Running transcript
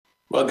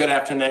Well, good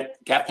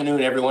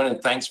afternoon, everyone,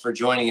 and thanks for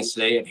joining us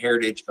today at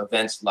Heritage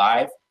Events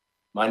Live.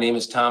 My name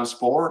is Tom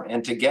Spohr,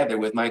 and together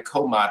with my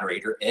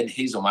co-moderator, Ed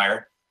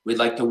Hazelmeyer, we'd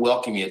like to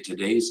welcome you to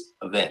today's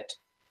event,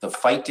 the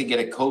fight to get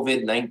a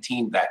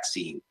COVID-19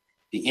 vaccine,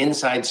 the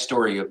inside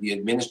story of the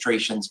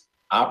administration's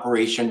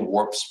Operation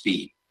Warp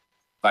Speed.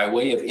 By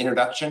way of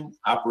introduction,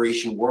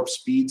 Operation Warp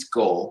Speed's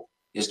goal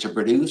is to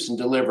produce and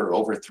deliver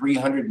over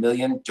 300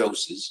 million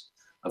doses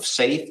of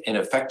safe and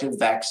effective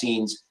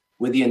vaccines,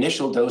 with the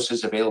initial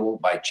doses available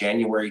by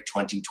January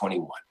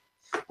 2021.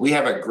 We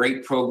have a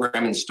great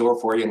program in store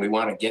for you, and we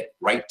want to get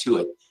right to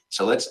it.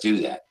 So let's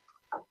do that.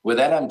 With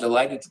that, I'm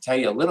delighted to tell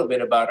you a little bit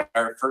about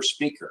our first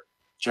speaker.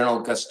 General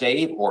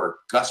Gustave, or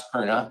Gus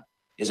Perna,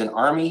 is an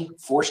Army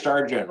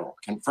four-star general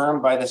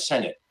confirmed by the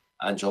Senate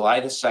on July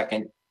the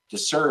 2nd to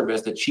serve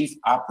as the Chief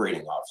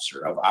Operating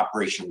Officer of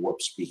Operation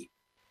Warp Speed.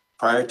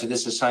 Prior to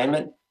this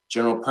assignment,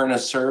 General Perna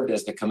served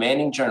as the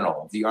Commanding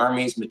General of the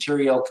Army's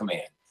Materiel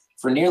Command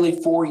for nearly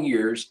 4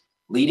 years,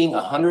 leading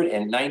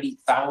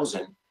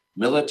 190,000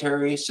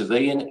 military,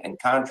 civilian, and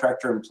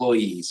contractor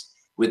employees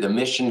with a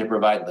mission to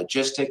provide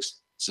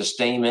logistics,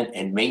 sustainment,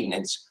 and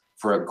maintenance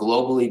for a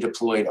globally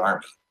deployed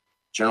Army.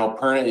 General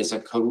Perna is a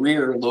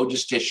career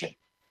logistician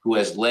who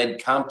has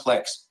led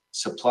complex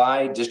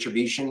supply,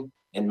 distribution,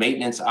 and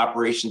maintenance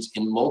operations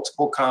in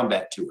multiple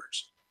combat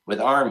tours with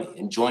Army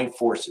and Joint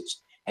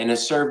Forces, and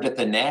has served at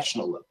the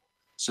national level,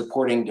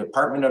 supporting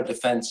Department of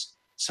Defense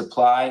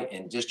supply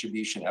and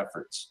distribution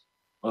efforts.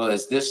 Well,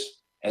 as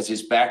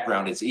his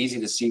background, it's easy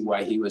to see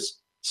why he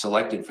was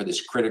selected for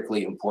this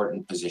critically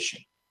important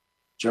position.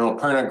 General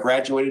Perna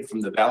graduated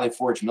from the Valley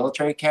Forge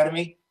Military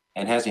Academy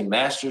and has a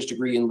master's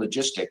degree in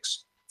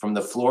logistics from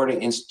the Florida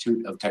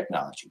Institute of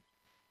Technology.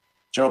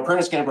 General Perna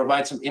is going to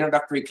provide some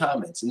introductory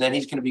comments, and then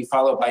he's going to be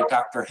followed by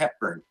Dr.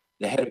 Hepburn,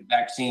 the head of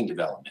vaccine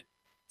development.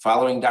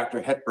 Following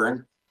Dr.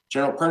 Hepburn,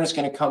 General Perna is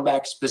going to come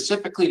back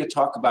specifically to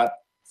talk about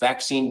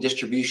vaccine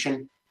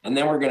distribution, and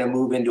then we're going to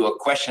move into a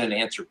question and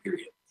answer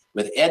period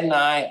with Ed and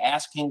I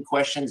asking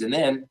questions. And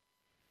then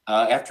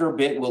after a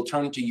bit, we'll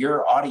turn to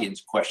your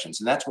audience questions.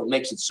 And that's what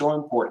makes it so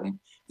important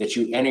that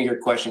you enter your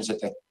questions at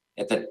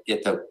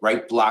the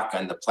right block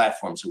on the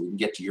platform so we can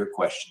get to your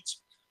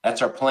questions.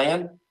 That's our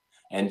plan.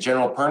 And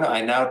General Perna, I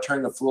now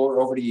turn the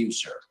floor over to you,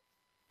 sir.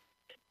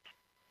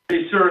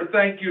 Hey, sir,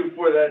 thank you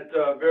for that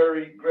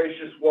very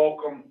gracious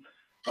welcome.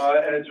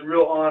 And it's a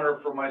real honor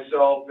for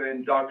myself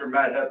and Dr.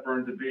 Matt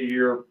Hepburn to be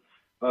here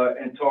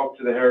and talk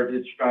to the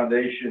Heritage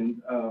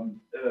Foundation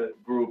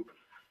group.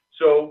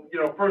 So,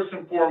 first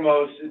and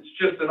foremost, it's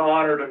just an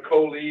honor to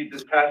co-lead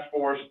this task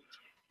force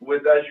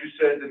with, as you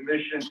said, the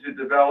mission to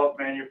develop,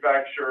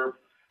 manufacture,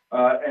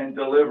 and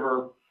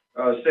deliver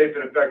safe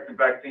and effective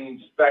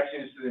vaccines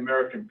to the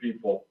American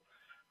people.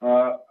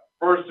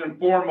 First and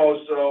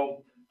foremost,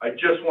 though, I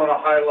just want to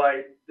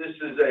highlight this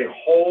is a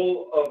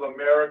whole of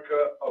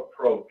America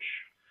approach.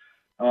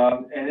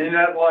 And in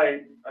that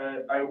light,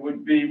 I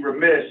would be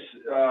remiss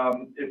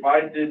if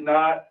I did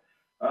not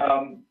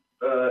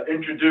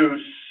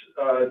introduce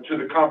to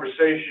the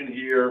conversation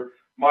here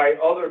my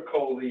other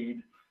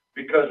co-lead,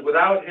 because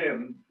without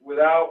him,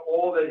 without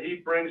all that he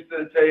brings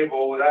to the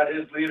table, without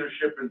his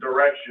leadership and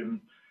direction,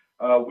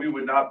 we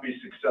would not be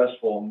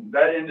successful.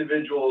 That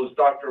individual is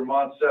Dr.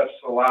 Moncef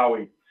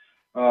Salawi,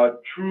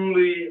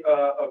 truly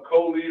a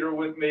co-leader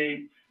with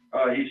me.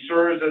 He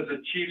serves as a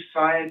chief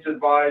science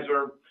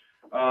advisor.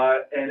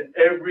 And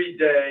every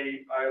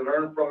day I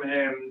learn from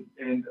him,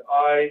 and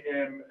I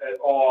am at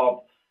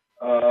awe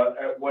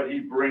at what he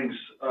brings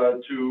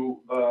to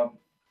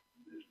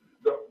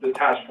the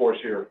task force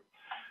here.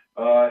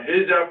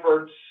 His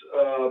efforts,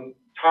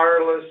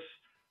 tireless,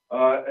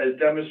 as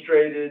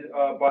demonstrated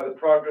by the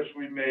progress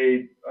we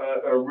made,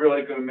 are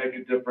really going to make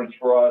a difference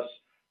for us,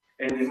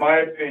 and in my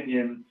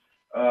opinion,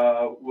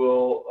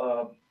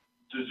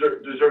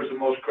 deserves the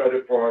most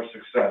credit for our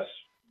success.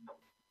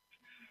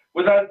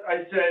 With that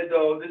I said,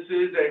 though, this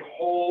is a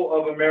whole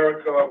of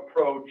America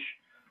approach,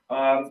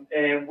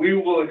 and we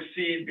will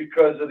exceed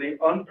because of the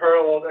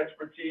unparalleled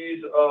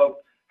expertise of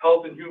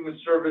Health and Human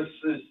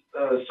Services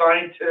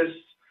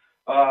scientists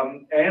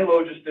and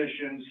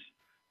logisticians,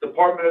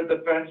 Department of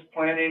Defense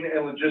planning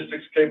and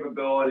logistics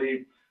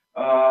capability,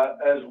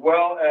 as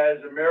well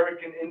as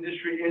American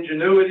industry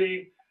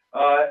ingenuity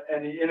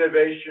and the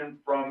innovation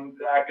from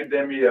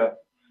academia.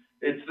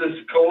 It's this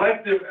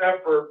collective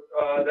effort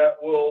that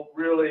will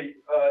really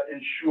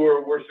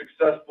ensure we're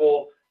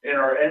successful in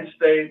our end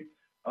state,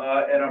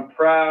 and I'm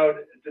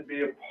proud to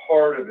be a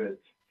part of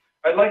it.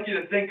 I'd like you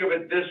to think of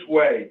it this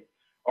way.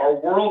 Our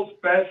world's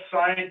best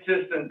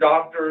scientists and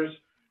doctors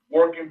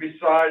working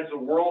besides the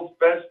world's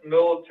best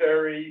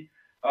military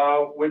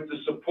with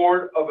the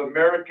support of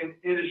American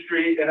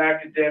industry and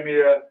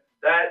academia,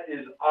 that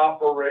is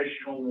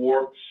Operational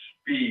Warp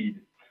Speed.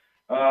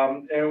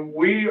 And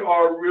we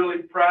are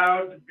really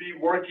proud to be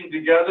working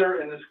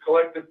together in this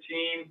collective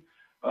team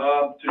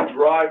to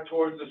drive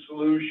towards the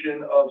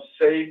solution of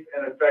safe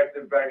and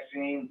effective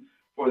vaccine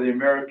for the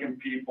American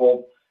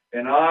people.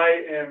 And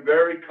I am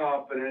very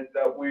confident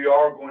that we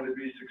are going to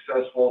be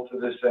successful to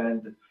this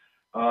end.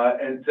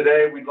 And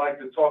today we'd like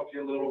to talk to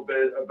you a little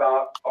bit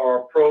about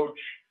our approach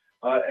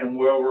and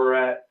where we're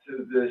at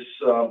to this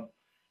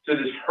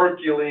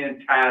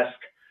Herculean task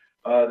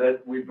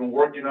that we've been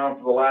working on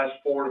for the last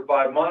 4 to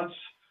 5 months.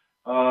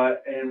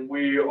 And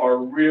we are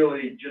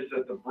really just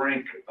at the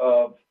brink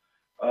of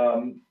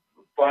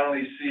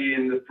finally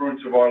seeing the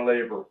fruits of our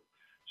labor.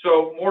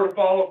 So more to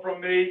follow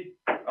from me,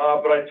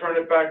 but I turn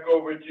it back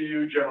over to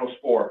you, General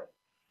Spohr.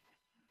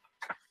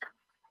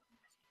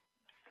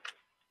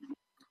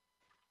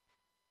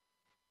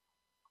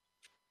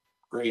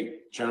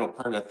 Great, General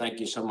Perna, thank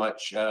you so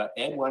much.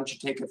 Ed, why don't you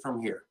take it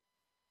from here?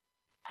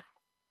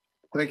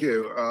 Thank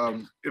you.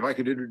 If I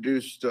could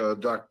introduce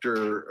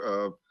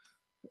Dr.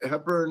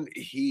 Hepburn,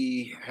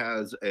 he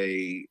has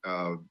a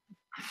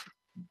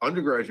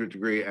undergraduate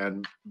degree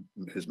and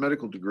his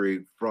medical degree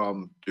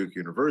from Duke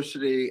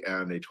University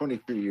and a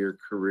 23-year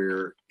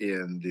career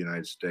in the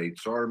United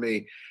States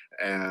Army.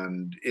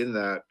 And in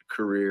that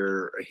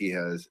career, he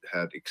has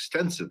had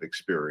extensive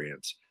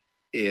experience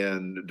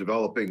in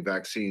developing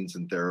vaccines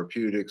and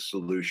therapeutic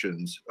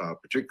solutions,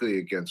 particularly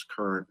against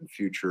current and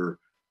future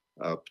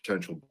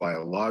potential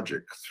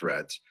biologic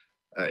threats,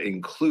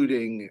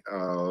 including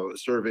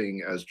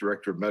serving as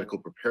Director of Medical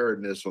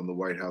Preparedness on the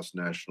White House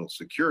National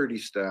Security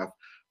Staff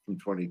from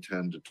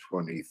 2010 to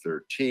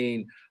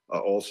 2013,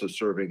 also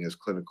serving as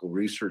Clinical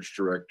Research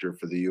Director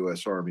for the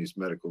U.S. Army's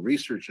Medical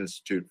Research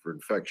Institute for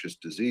Infectious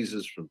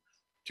Diseases from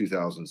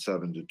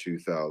 2007 to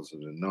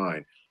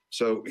 2009.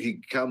 So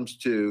he comes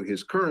to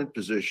his current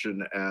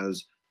position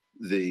as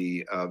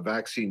the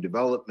vaccine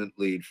development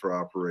lead for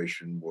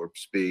Operation Warp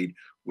Speed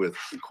with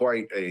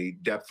quite a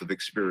depth of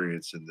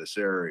experience in this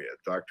area.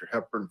 Dr.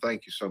 Hepburn,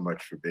 thank you so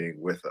much for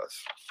being with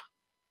us.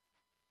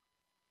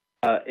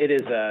 It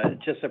is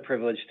just a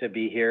privilege to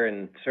be here,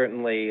 and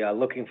certainly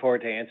looking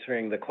forward to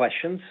answering the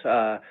questions,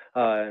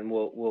 and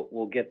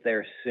we'll get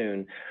there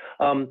soon.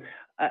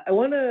 I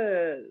want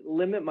to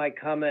limit my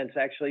comments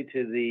actually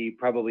to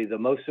probably the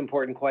most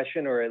important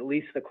question, or at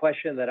least the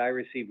question that I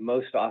receive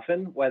most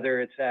often,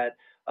 whether it's at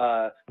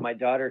my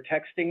daughter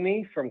texting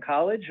me from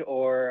college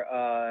or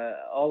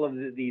all of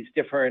these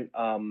different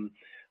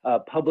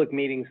public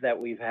meetings that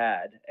we've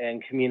had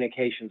and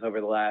communications over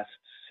the last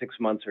 6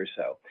 months or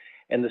so.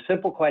 And the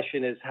simple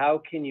question is,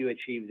 how can you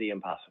achieve the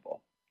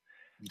impossible?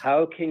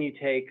 How can you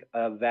take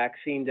a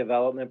vaccine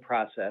development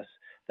process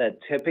that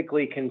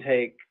typically can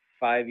take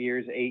 5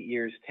 years, 8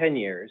 years, 10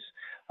 years,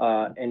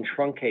 and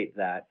truncate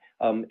that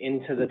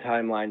into the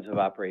timelines of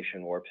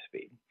Operation Warp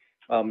Speed?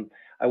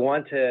 I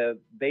want to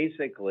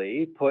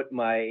basically put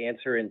my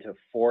answer into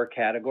 4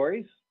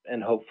 categories,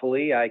 and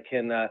hopefully I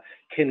can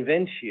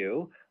convince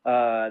you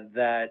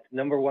that,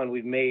 number one,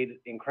 we've made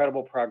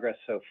incredible progress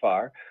so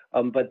far,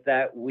 but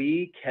that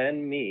we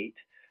can meet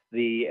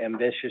the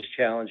ambitious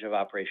challenge of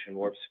Operation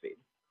Warp Speed.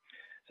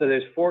 So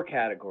there's 4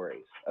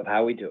 categories of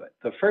how we do it.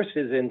 The first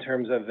is in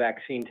terms of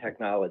vaccine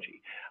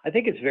technology. I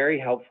think it's very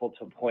helpful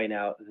to point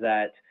out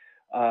that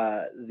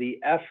the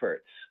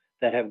efforts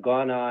that have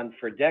gone on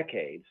for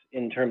decades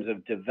in terms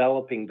of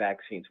developing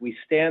vaccines, we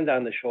stand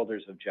on the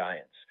shoulders of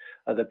giants,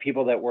 the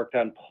people that worked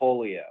on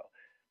polio,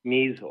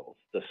 measles,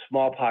 the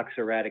smallpox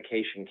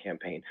eradication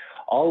campaign,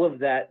 all of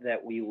that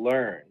we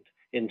learned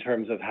in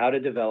terms of how to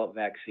develop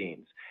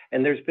vaccines.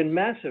 And there's been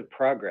massive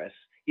progress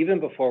even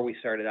before we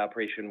started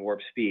Operation Warp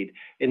Speed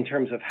in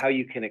terms of how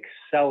you can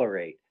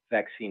accelerate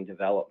vaccine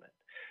development.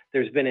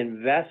 There's been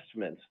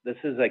investments. This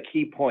is a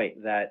key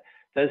point, that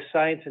does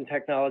science and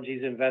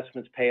technology's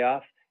investments pay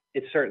off?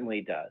 It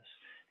certainly does.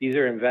 These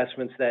are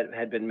investments that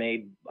had been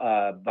made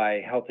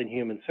by Health and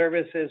Human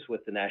Services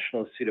with the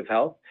National Institute of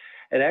Health.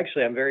 And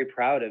actually, I'm very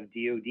proud of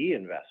DoD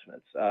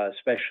investments,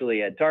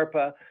 especially at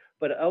DARPA,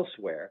 but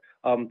elsewhere.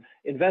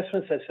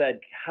 Investments that said,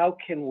 how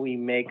can we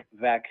make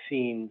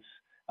vaccines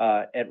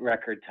at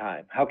record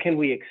time? How can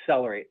we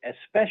accelerate,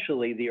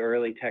 especially the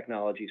early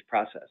technologies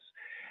process?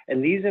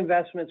 And these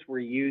investments were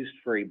used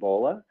for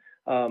Ebola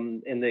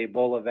in the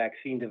Ebola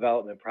vaccine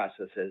development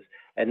processes.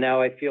 And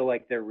now I feel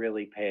like they're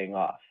really paying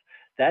off.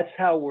 That's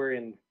how we're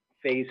in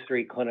phase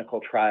 3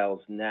 clinical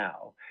trials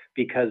now,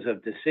 because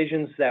of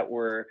decisions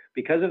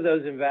because of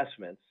those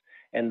investments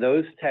and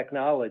those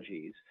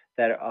technologies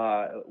that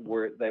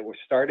were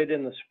started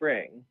in the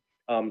spring,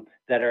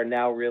 that are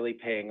now really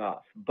paying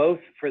off, both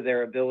for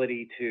their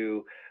ability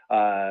to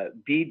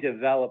be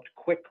developed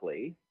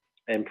quickly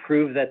and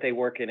prove that they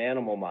work in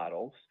animal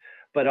models,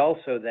 but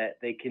also that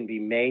they can be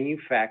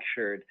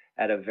manufactured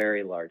at a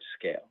very large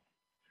scale.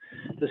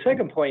 The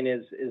second point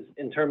is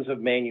in terms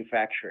of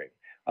manufacturing.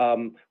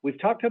 We've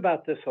talked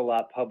about this a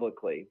lot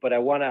publicly, but I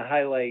want to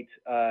highlight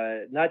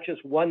not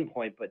just one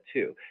point, but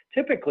 2.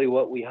 Typically,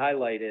 what we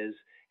highlight is,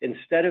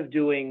 instead of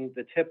doing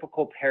the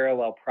typical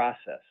parallel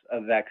process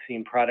of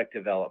vaccine product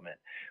development,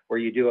 where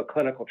you do a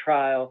clinical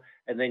trial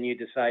and then you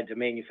decide to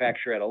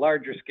manufacture at a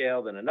larger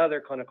scale, then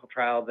another clinical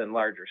trial, then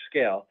larger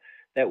scale,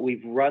 that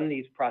we've run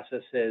these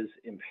processes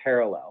in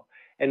parallel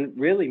and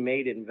really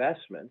made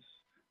investments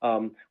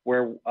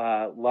where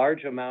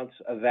large amounts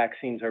of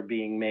vaccines are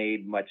being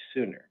made much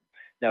sooner.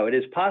 Now, it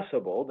is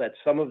possible that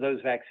some of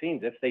those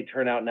vaccines, if they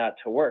turn out not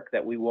to work,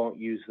 that we won't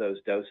use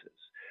those doses.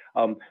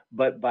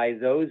 But by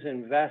those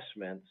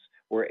investments,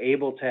 we're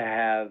able to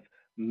have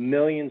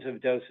millions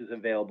of doses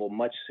available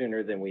much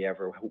sooner than we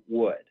ever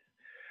would.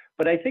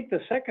 But I think the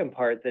second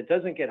part that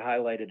doesn't get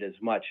highlighted as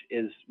much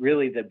is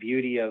really the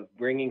beauty of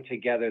bringing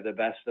together the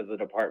best of the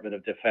Department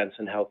of Defense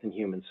and Health and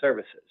Human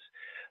Services.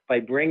 By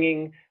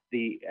bringing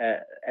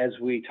as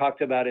we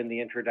talked about in the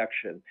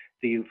introduction,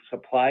 the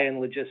supply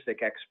and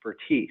logistic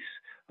expertise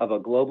of a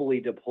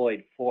globally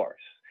deployed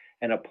force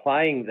and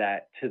applying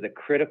that to the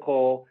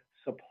critical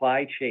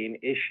supply chain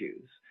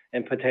issues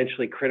and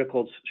potentially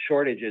critical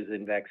shortages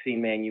in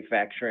vaccine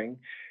manufacturing,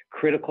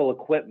 critical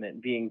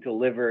equipment being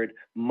delivered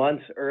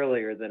months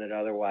earlier than it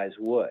otherwise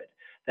would,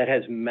 that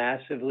has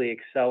massively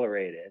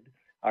accelerated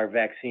our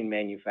vaccine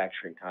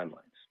manufacturing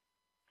timelines.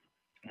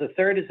 The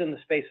third is in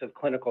the space of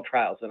clinical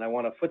trials, and I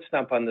want to foot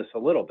stomp on this a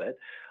little bit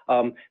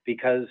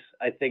because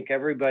I think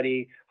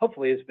everybody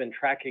hopefully has been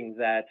tracking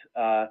that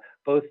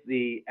both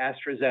the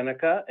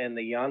AstraZeneca and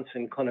the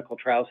Janssen clinical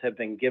trials have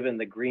been given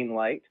the green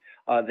light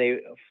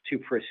to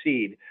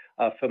proceed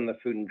from the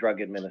Food and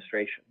Drug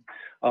Administration.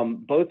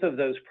 Both of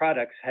those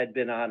products had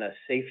been on a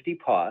safety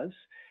pause,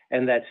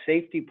 and that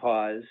safety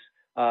pause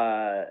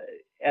has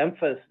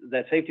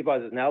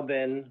now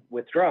been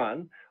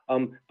withdrawn.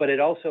 But it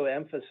also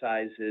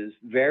emphasizes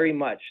very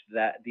much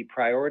that the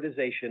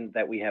prioritization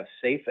that we have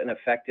safe and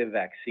effective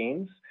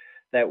vaccines,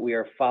 that we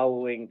are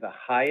following the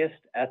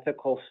highest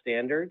ethical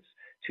standards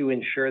to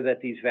ensure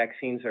that these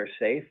vaccines are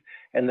safe,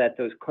 and that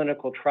those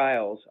clinical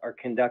trials are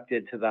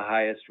conducted to the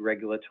highest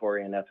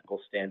regulatory and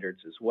ethical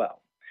standards as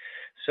well.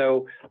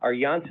 So our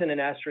Janssen and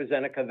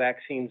AstraZeneca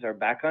vaccines are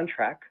back on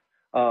track.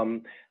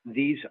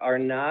 These are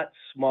not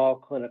small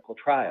clinical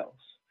trials.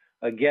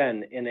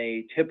 Again, in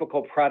a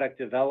typical product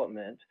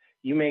development,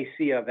 you may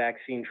see a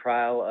vaccine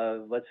trial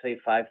of, let's say,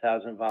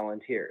 5,000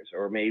 volunteers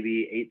or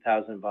maybe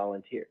 8,000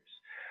 volunteers.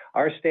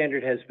 Our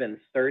standard has been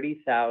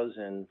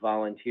 30,000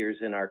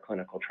 volunteers in our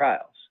clinical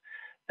trials.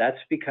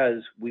 That's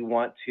because we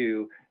want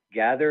to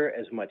gather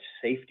as much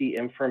safety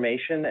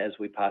information as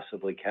we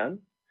possibly can.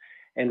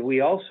 And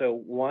we also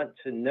want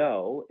to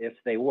know if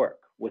they work.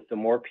 With the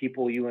more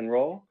people you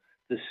enroll,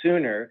 the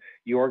sooner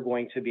you're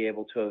going to be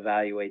able to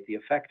evaluate the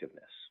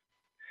effectiveness.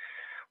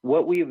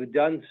 What we've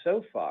done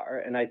so far,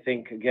 and I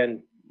think,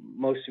 again,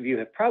 most of you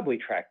have probably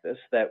tracked this,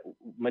 that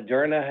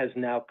Moderna has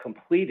now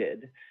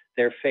completed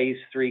their phase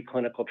 3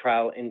 clinical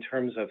trial in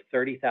terms of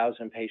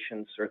 30,000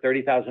 patients or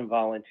 30,000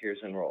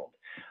 volunteers enrolled.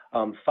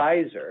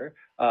 Pfizer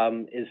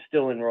is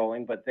still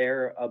enrolling, but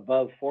they're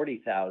above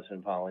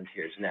 40,000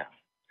 volunteers now.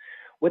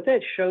 What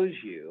that shows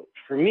you,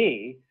 for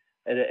me,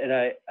 and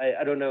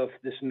I don't know if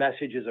this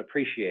message is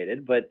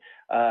appreciated, but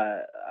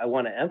I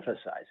want to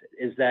emphasize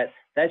it, is that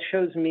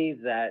shows me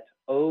that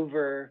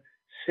over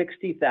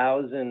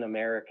 60,000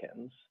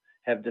 Americans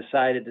have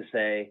decided to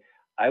say,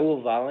 I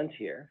will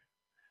volunteer.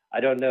 I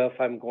don't know if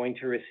I'm going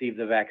to receive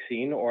the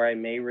vaccine or I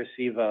may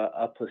receive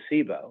a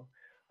placebo,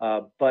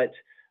 but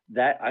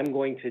that I'm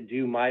going to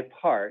do my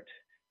part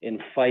in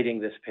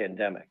fighting this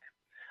pandemic.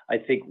 I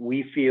think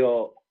we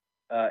feel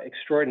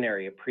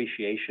extraordinary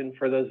appreciation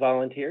for those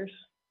volunteers.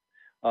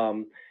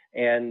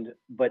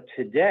 But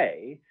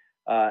today,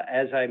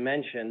 as I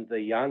mentioned,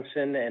 the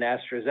Janssen and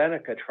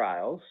AstraZeneca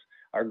trials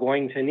are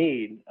going to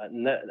need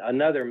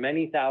another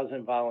many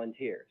thousand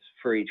volunteers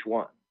for each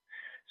one.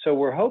 So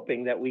we're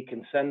hoping that we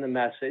can send the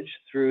message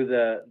through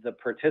the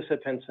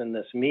participants in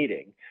this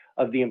meeting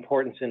of the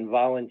importance in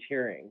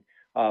volunteering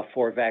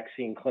for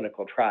vaccine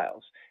clinical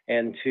trials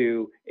and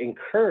to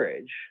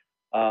encourage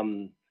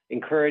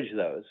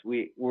those.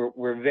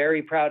 We're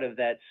very proud of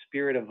that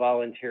spirit of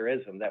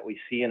volunteerism that we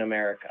see in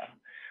America.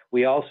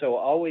 We also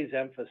always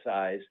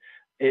emphasize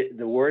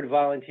the word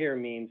volunteer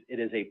means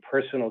it is a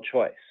personal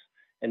choice,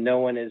 and no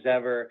one is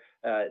ever,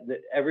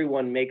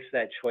 everyone makes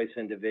that choice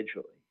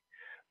individually.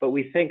 But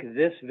we think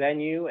this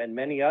venue and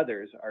many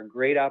others are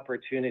great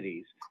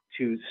opportunities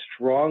to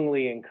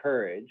strongly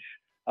encourage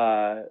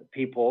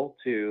people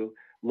to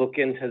look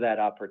into that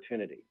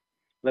opportunity.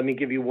 Let me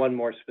give you one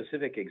more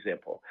specific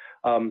example.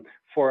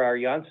 For our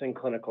Janssen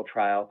clinical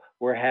trial,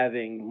 we're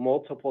having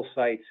multiple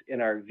sites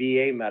in our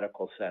VA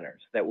medical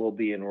centers that will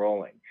be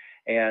enrolling.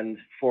 And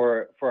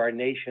for our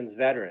nation's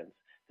veterans,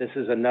 this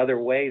is another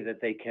way that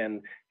they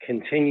can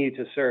continue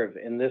to serve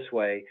in this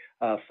way,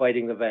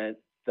 fighting the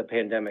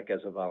pandemic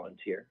as a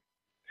volunteer.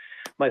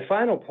 My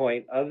final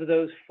point of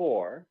those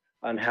four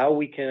on how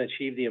we can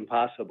achieve the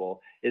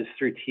impossible is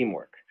through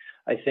teamwork.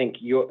 I think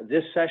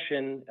this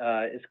session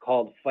is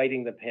called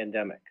Fighting the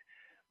Pandemic.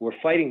 We're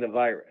fighting the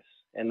virus,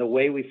 and the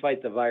way we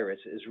fight the virus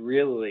is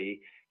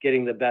really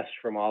getting the best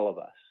from all of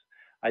us.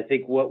 I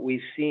think what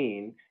we've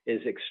seen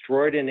is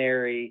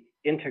extraordinary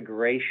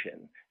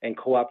integration and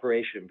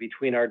cooperation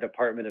between our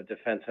Department of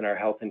Defense and our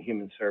Health and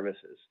Human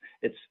Services.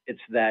 It's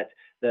that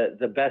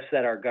the best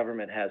that our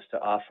government has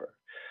to offer.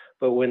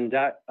 But when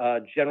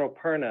General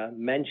Perna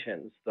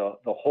mentions the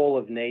whole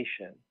of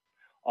nation,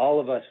 all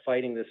of us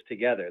fighting this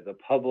together, the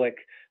public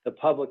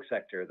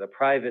sector, the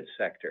private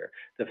sector,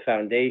 the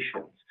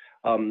foundations,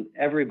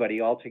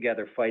 everybody all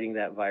together fighting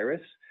that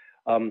virus.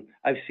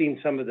 I've seen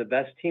some of the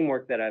best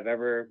teamwork that I've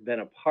ever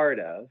been a part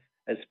of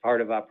as part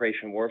of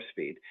Operation Warp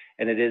Speed,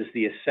 and it is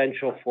the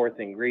essential fourth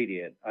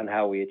ingredient on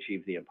how we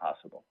achieve the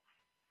impossible.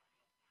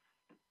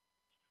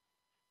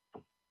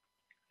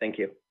 Thank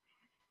you.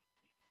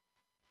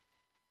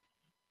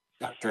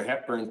 Dr.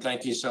 Hepburn,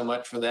 thank you so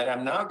much for that.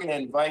 I'm now going to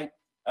invite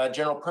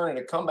General Perna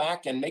to come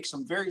back and make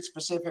some very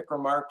specific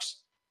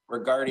remarks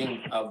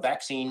regarding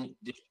vaccine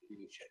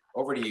distribution.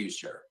 Over to you,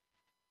 sir.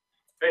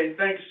 Hey,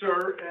 thanks,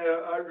 sir.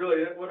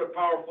 What a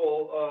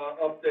powerful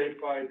update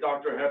by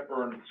Dr.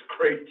 Hepburn. It's a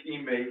great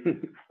teammate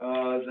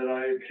that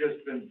I've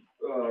just been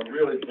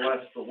really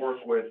blessed to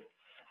work with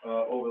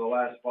over the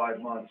last 5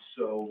 months.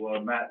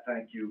 So, Matt,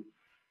 thank you.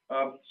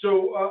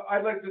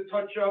 I'd like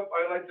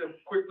to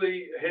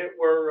quickly hit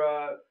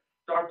where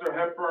Dr.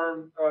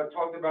 Hepburn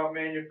talked about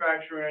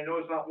manufacturing. I know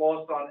it's not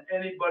lost on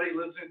anybody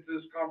listening to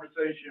this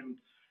conversation,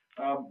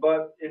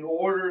 but in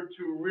order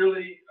to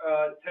really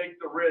take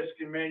the risk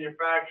in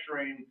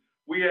manufacturing,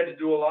 we had to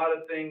do a lot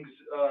of things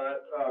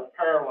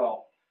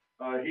parallel.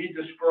 He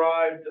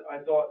described, I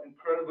thought,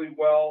 incredibly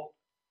well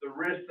the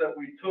risk that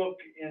we took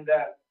in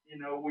that,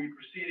 we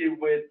proceeded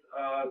with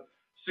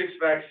 6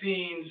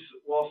 vaccines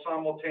while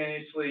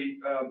simultaneously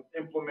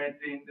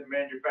implementing the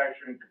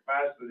manufacturing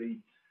capacity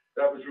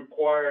that was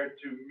required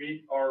to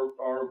meet our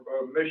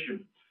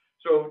mission.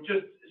 So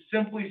just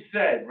simply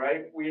said,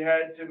 right, we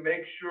had to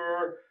make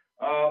sure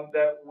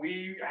that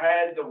we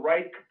had the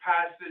right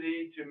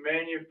capacity to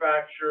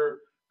manufacture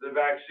the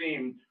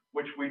vaccine,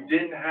 which we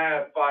didn't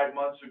have 5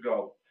 months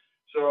ago.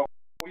 So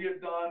we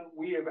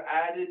have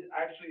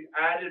actually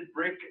added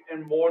brick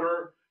and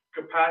mortar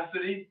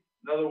capacity.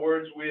 In other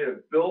words, we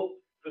have built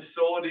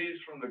facilities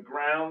from the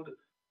ground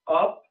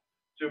up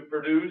to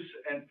produce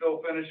and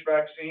fill finish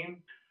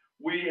vaccine.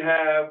 We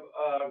have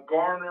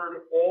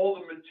garnered all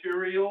the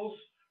materials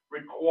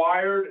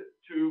required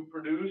to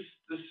produce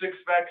the 6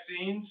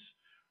 vaccines,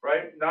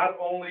 right? Not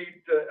only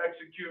to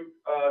execute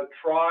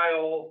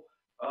trials,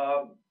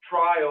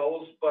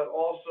 but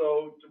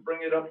also to bring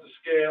it up to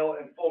scale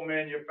and full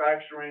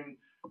manufacturing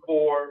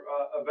for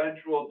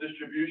eventual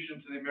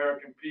distribution to the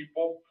American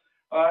people.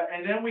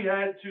 And then we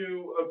had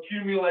to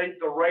accumulate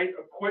the right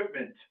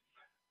equipment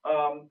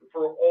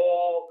for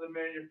all the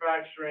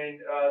manufacturing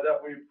that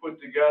we put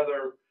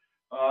together.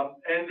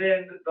 And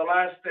then the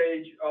last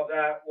stage of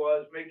that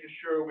was making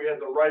sure we had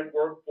the right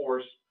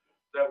workforce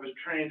that was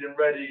trained and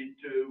ready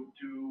to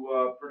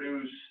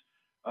produce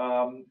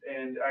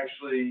and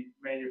actually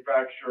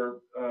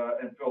manufacture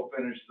and fill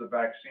finish the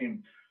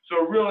vaccine.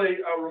 So really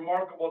a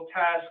remarkable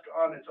task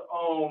on its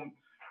own.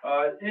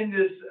 In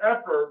this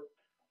effort,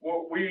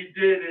 what we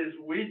did is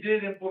we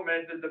did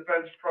implement the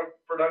Defense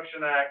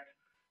Production Act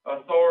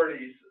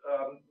authorities,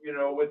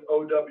 with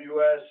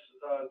OWS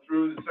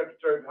through the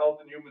Secretary of Health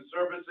and Human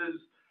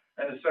Services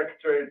and the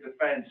Secretary of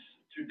Defense.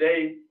 To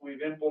date,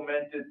 we've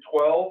implemented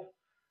 12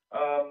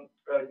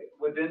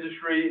 with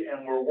industry,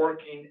 and we're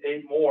working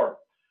 8 more.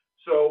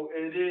 So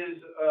it is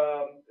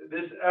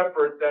this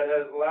effort that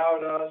has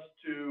allowed us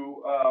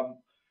to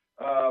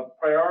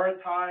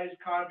prioritize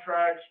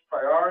contracts,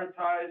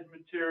 prioritize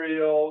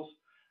materials,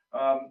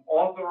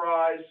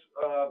 authorize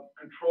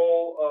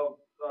control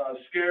of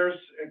scarce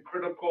and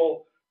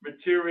critical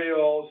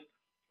materials,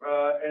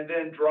 and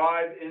then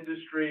drive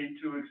industry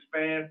to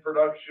expand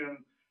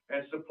production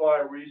and supply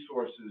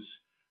resources,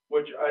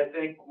 which I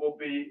think will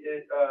be,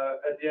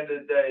 at the end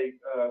of the day,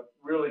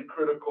 really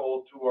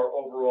critical to our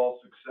overall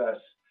success.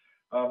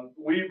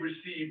 We've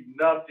received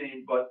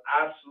nothing but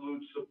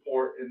absolute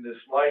support in this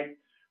light,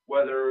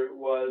 whether it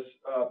was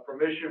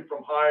permission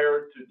from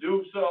higher to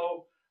do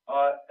so,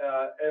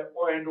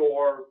 and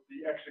or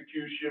the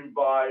execution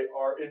by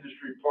our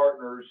industry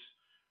partners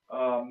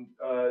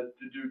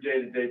to do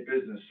day-to-day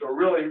business. So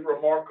really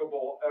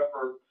remarkable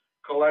effort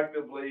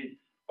collectively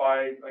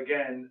by,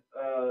 again,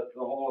 the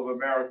whole of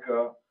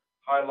America,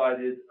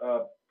 highlighted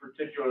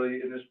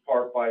particularly in this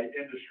part by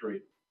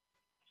industry.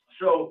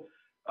 So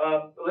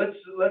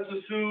let's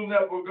assume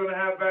that we're going to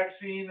have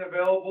vaccine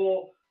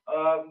available,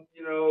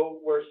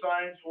 where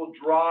science will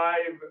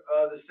drive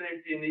the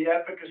safety and the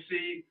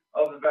efficacy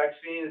of the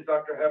vaccine, as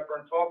Dr.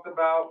 Hepburn talked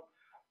about.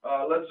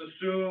 Let's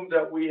assume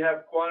that we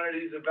have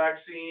quantities of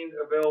vaccine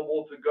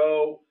available to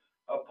go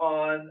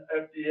upon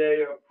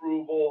FDA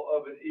approval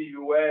of an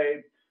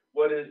EUA.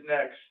 What is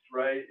next,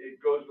 right? It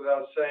goes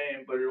without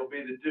saying, but it'll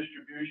be the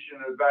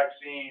distribution of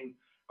vaccine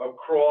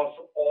across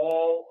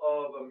all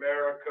of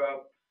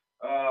America,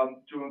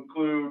 to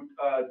include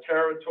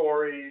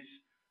territories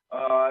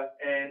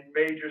and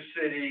major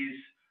cities,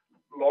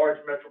 large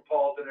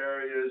metropolitan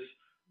areas,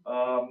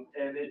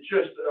 and it's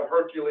just a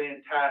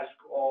Herculean task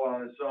all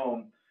on its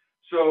own.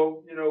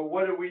 So,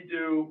 what did we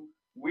do?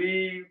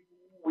 We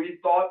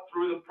thought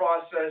through the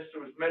process.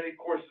 There was many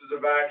courses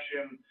of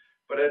action,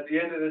 but at the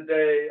end of the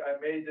day, I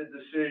made the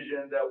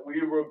decision that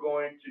we were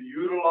going to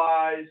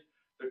utilize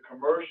the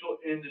commercial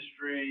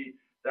industry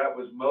that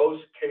was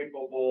most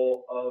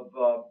capable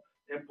of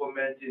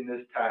implementing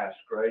this task,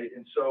 right?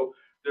 And so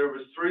there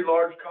was 3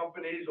 large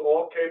companies,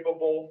 all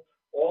capable.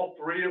 All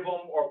 3 of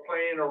them are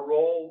playing a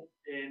role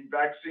in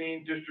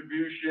vaccine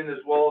distribution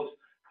as well as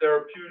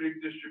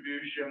therapeutic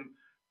distribution.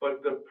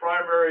 But the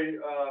primary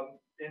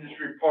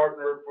industry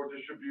partner for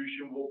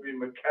distribution will be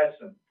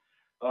McKesson.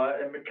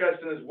 And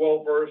McKesson is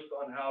well versed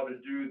on how to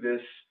do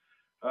this.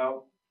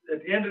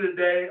 At the end of the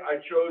day, I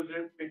chose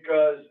it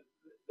because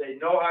they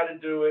know how to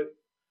do it.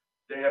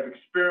 They have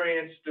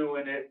experience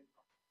doing it.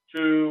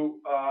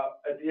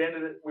 At the end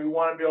of it, we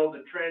want to be able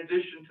to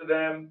transition to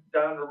them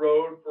down the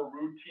road for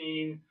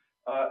routine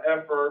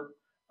effort.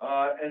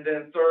 And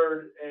then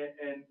third,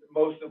 and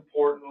most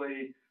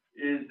importantly,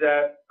 is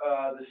that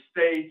the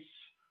states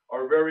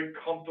are very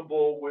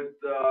comfortable with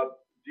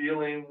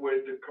dealing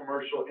with the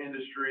commercial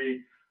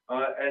industry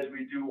as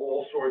we do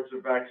all sorts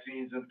of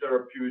vaccines and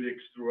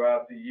therapeutics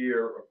throughout the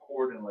year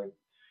accordingly.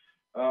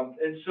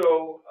 And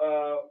so,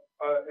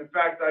 in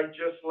fact, I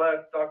just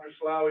left, Dr.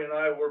 Slaoui and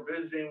I were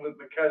visiting with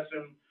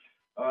McKesson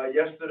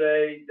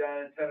yesterday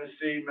down in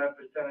Tennessee,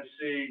 Memphis,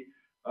 Tennessee,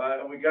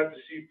 and we got to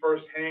see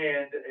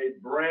firsthand a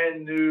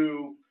brand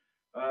new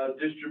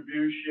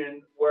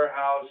distribution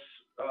warehouse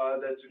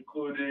that's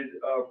included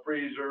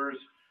freezers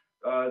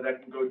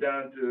that can go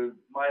down to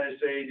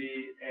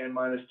 -80 and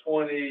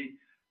 -20,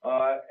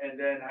 and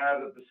then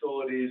have the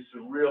facilities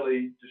to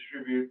really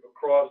distribute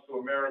across to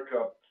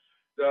America.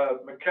 The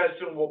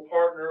McKesson will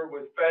partner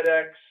with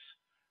FedEx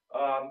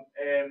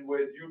and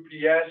with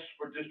UPS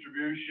for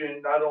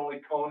distribution, not only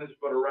CONUS,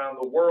 but around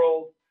the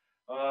world,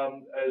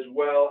 as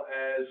well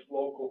as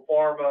local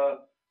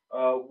pharma,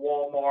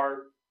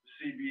 Walmart,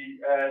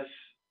 CVS,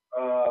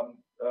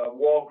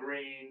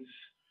 Walgreens,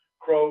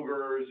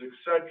 Kroger's,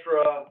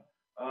 etc.,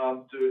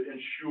 to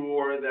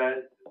ensure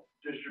that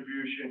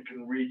distribution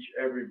can reach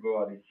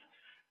everybody.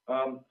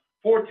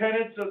 4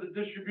 tenets of the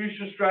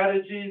distribution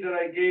strategy that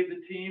I gave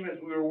the team as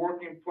we were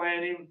working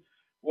planning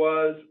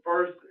was,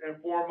 first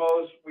and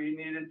foremost, we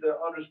needed to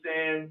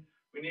understand,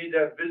 we need to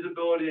have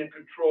visibility and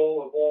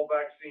control of all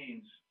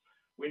vaccines.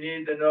 We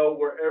needed to know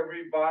where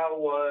every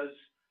vial was,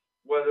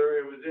 whether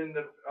it was in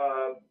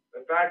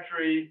the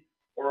factory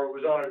or it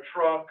was on a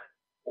truck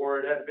or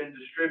it had been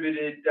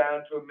distributed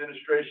down to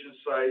administration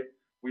site.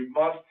 We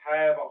must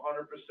have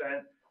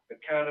 100%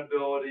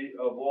 accountability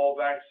of all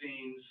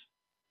vaccines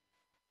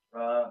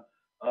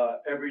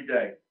every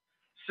day.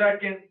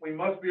 Second, we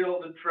must be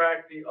able to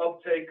track the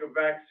uptake of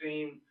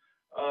vaccine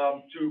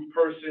to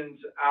persons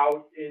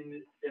out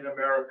in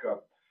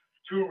America.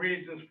 2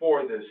 reasons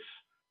for this.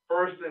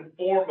 First and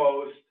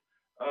foremost,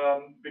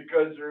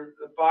 because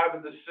 5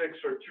 of the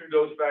 6 are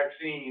 2-dose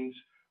vaccines,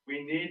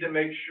 we need to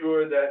make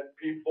sure that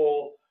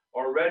people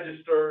are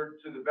registered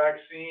to the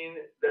vaccine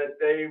that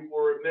they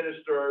were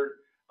administered,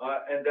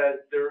 and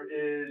that there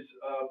is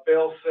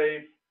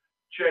fail-safe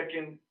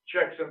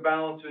checks and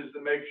balances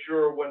to make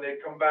sure when they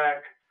come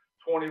back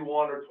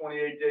 21 or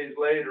 28 days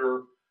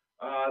later,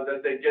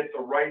 that they get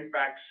the right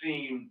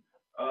vaccine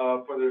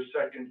for their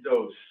second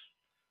dose.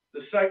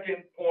 The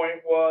second point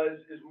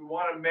is we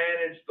want to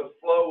manage the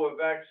flow of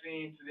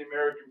vaccine to the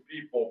American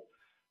people.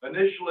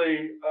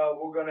 Initially,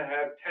 we're going to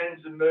have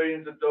tens of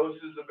millions of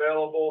doses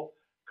available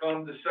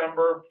come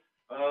December,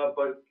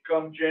 but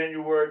come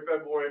January,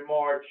 February,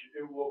 March,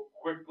 it will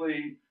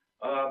quickly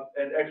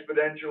and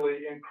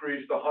exponentially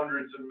increase to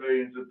hundreds of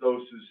millions of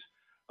doses.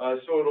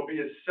 So it'll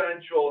be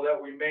essential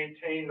that we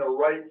maintain the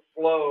right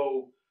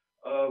flow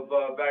of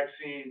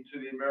vaccine to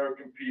the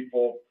American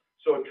people,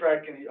 so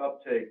tracking the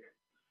uptake.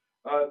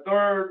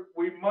 Third,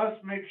 we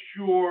must make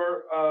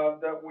sure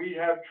that we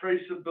have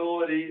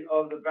traceability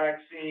of the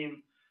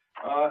vaccine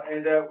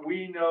and that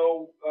we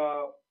know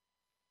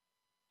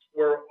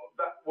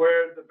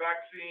where the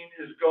vaccine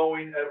is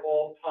going at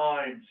all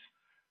times.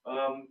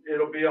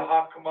 It'll be a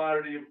hot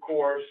commodity, of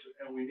course,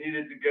 and we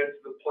needed to get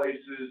to the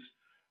places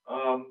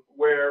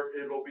where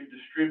it'll be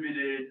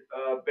distributed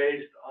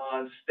based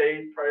on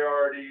state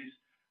priorities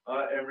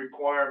and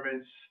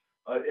requirements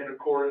in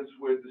accordance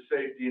with the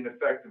safety and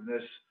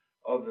effectiveness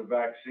of the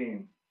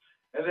vaccine.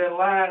 And then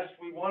last,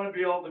 we want to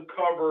be able to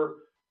cover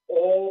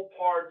all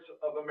parts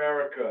of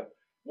America,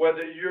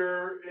 whether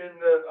you're in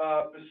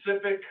the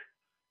Pacific,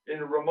 in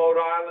the remote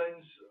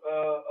islands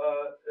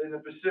in the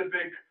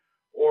Pacific,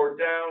 or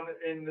down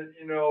in the,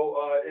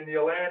 in the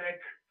Atlantic.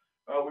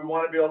 We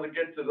want to be able to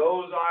get to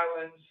those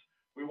islands.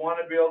 We want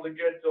to be able to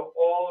get to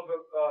all of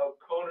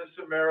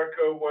CONUS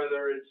America,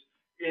 whether it's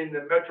in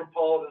the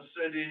metropolitan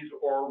cities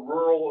or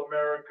rural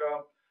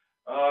America.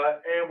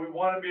 And we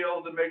want to be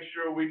able to make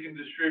sure we can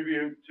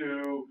distribute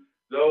to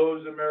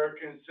those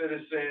American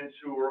citizens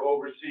who are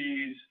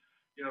overseas,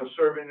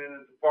 serving in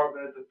the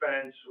Department of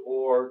Defense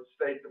or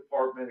State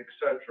Department,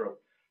 etc.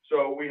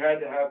 So we had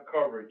to have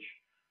coverage.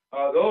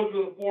 Those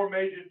are the 4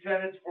 major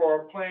tenets for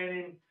our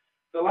planning.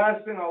 The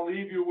last thing I'll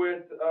leave you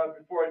with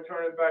before I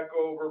turn it back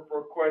over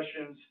for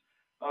questions,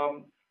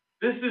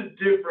 this is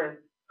different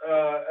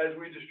as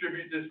we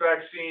distribute this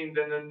vaccine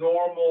than the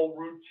normal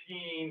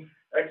routine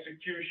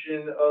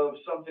execution of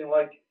something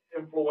like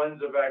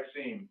influenza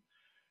vaccine.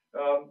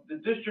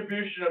 The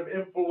distribution of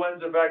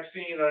influenza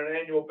vaccine on an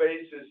annual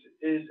basis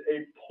is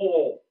a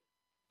pull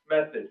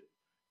method.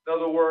 In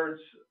other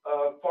words,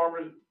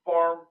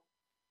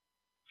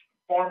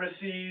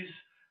 pharmacies,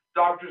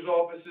 doctors'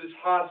 offices,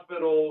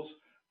 hospitals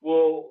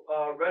will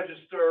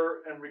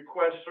register and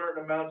request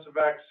certain amounts of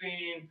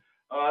vaccine,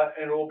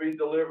 and it will be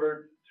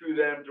delivered to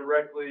them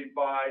directly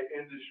by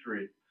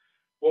industry.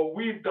 What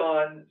we've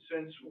done,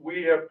 since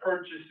we have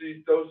purchased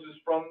these doses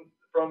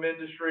from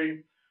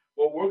industry,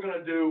 what we're going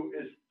to do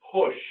is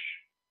push,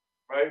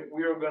 right?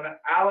 We are going to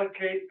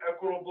allocate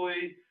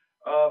equitably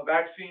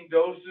vaccine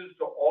doses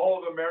to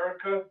all of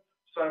America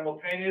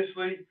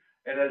simultaneously,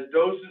 and as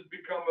doses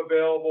become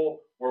available,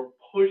 we're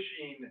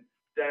pushing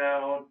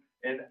down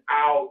and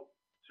out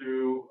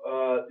to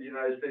the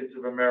United States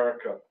of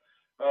America.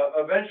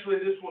 Eventually,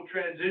 this will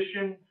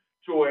transition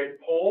to a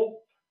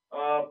poll,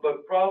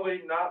 but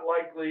probably not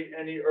likely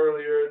any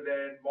earlier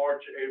than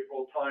March,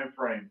 April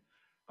timeframe.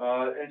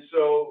 And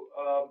so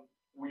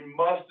we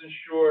must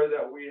ensure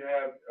that we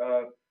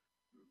have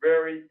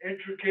very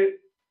intricate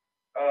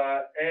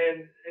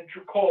and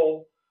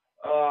integral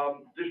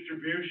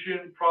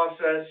distribution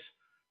process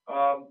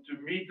to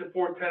meet the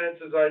four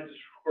tenets as I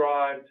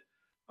described,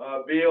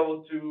 be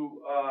able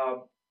to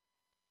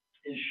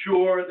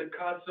ensure the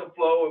constant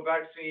flow of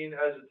vaccine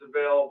as it's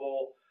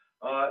available,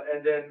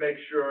 and then make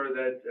sure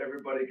that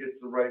everybody gets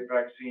the right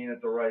vaccine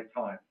at the right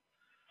time.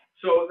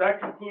 So that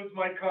concludes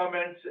my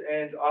comments,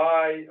 and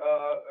I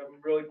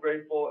am really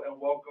grateful and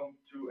welcome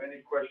to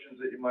any questions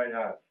that you might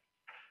have.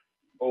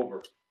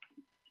 Over.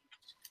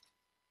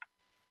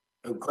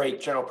 Oh, great,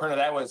 General Perna.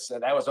 That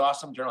was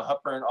awesome. General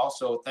Hepburn,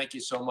 also, thank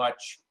you so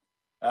much.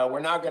 We're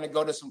now going to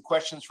go to some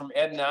questions from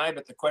Ed and I,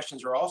 but the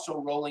questions are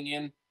also rolling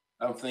in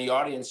from the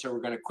audience, so we're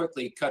going to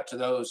quickly cut to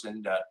those,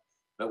 and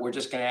but we're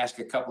just going to ask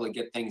a couple to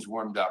get things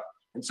warmed up.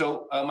 And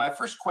so my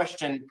first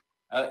question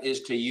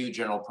is to you,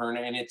 General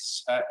Perna, and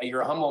it's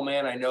you're a humble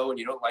man, I know, and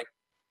you don't like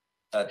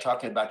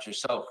talking about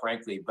yourself,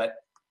 frankly, but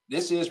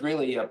this is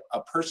really a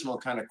personal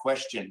kind of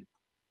question.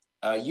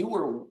 You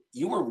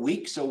were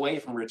weeks away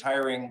from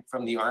retiring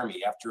from the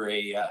Army after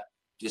a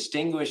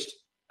distinguished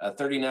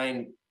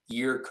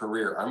 39-year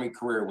career, Army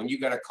career, when you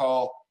got a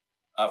call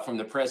from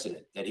the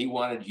president that he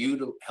wanted you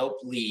to help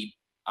lead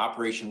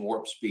Operation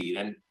Warp Speed.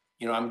 And,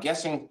 you know, I'm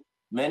guessing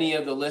many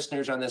of the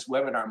listeners on this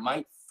webinar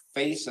might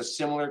face a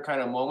similar kind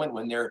of moment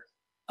when they're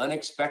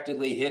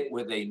unexpectedly hit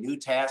with a new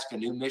task, a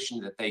new mission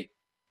that they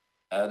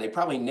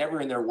probably never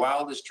in their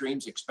wildest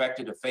dreams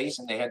expected to face,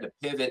 and they had to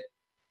pivot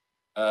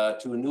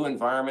to a new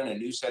environment, a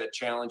new set of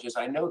challenges.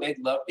 I know they'd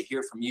love to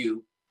hear from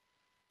you.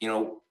 You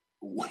know,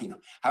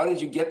 how did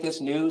you get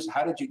this news?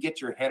 How did you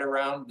get your head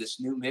around this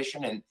new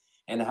mission,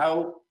 and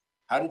how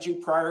did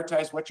you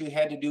prioritize what you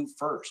had to do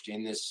first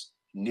in this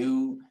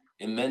new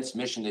immense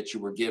mission that you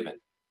were given?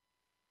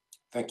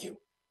 Thank you.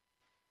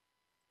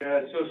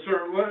 Yeah, so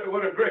sir,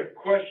 what a great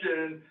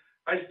question.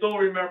 I still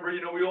remember,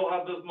 you know, we all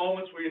have those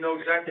moments where you know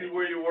exactly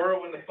where you were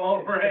when the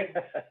phone rang.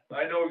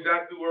 I know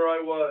exactly where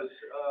I was.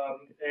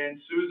 And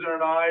Susan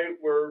and I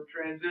were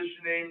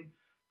transitioning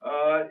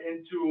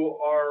into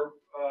our,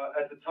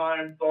 at the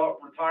time, thought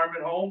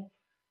retirement home.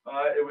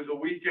 It was a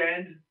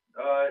weekend.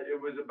 It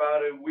was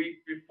about a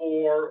week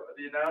before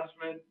the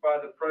announcement by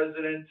the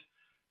president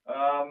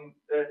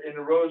in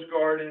the Rose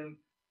Garden.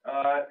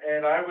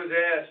 And I was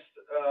asked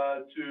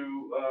to,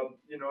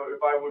 you know,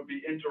 if I would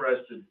be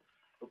interested.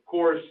 Of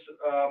course,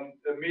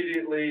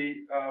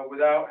 immediately,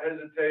 without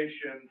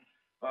hesitation,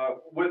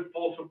 with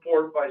full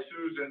support by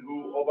Susan,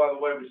 who, oh, by the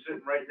way, was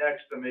sitting right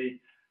next to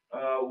me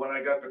when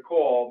I got the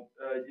call,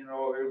 you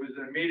know, it was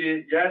an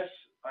immediate yes.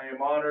 I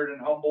am honored and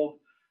humbled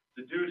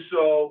to do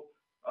so,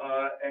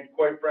 and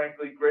quite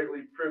frankly,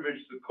 greatly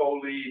privileged to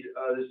co-lead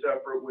this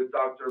effort with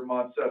Dr.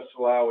 Moncef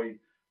Slaoui,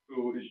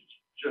 who is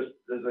just,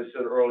 as I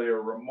said earlier,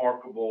 a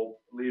remarkable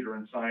leader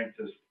and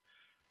scientist.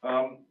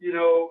 You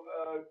know,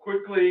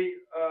 quickly,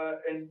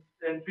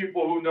 and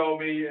people who know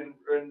me and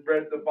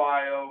read the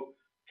bio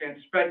can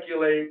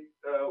speculate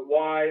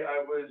why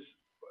I was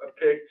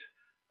picked,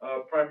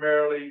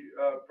 primarily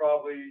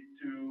probably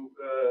to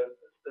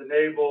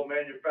enable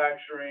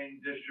manufacturing,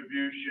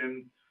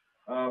 distribution,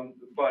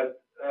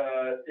 but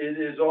it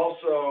is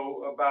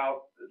also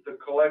about the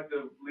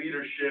collective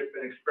leadership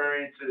and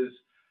experiences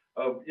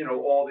of, you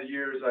know, all the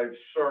years I've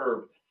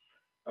served.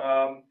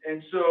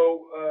 And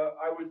so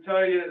I would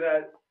tell you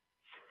that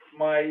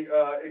my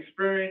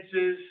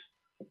experiences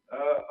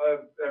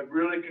have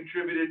really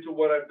contributed to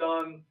what I've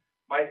done.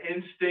 My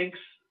instincts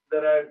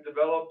that I've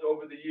developed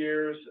over the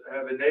years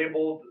have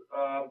enabled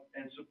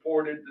and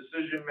supported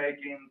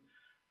decision-making.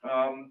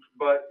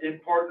 But in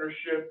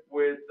partnership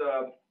with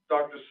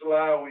Dr.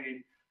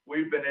 Slaoui,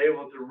 we've been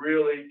able to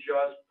really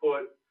just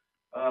put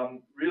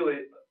really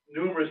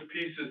numerous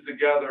pieces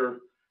together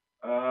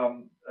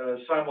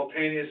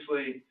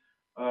simultaneously,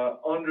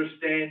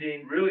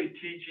 understanding, really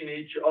teaching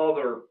each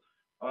other.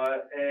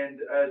 And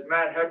as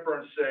Matt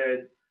Hepburn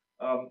said,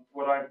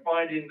 what I'm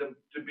finding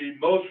to be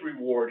most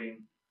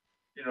rewarding,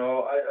 you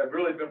know, I've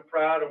really been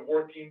proud of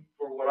working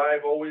for what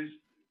I've always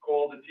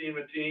called a team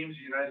of teams,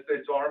 the United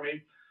States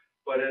Army.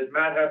 But as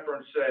Matt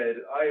Hepburn said,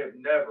 I have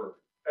never,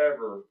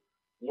 ever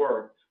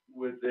worked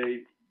with a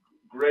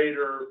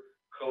greater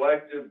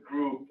collective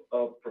group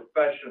of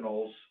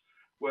professionals,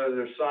 whether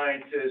they're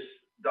scientists,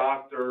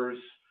 doctors,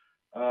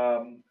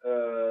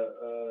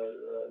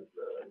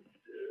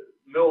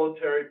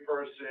 military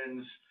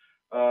persons,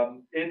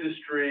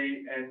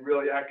 industry, and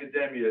really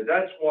academia.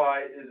 That's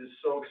why it is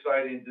so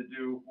exciting to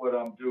do what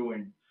I'm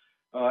doing.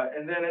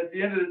 And then at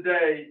the end of the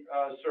day,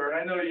 sir, and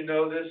I know you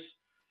know this,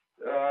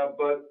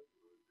 but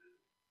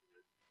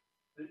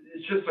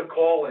it's just a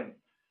calling,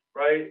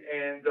 right?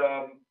 And,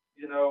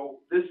 you know,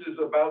 this is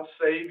about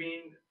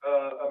saving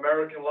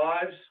American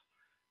lives.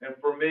 And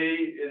for me,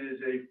 it is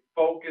a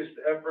focused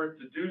effort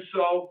to do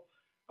so.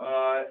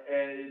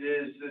 And it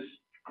is this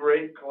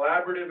great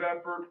collaborative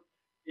effort.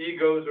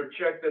 Egos are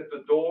checked at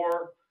the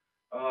door.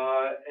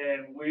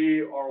 And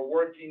we are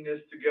working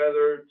this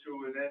together to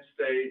an end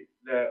state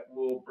that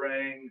will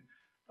bring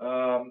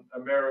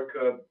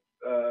America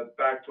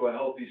back to a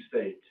healthy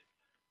state.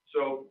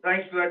 So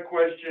thanks for that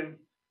question.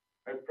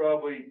 I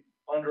probably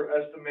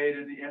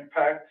underestimated the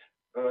impact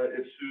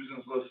if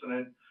Susan's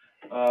listening,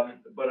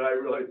 but I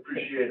really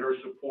appreciate her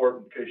support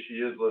in case she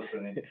is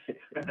listening.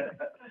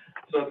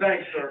 So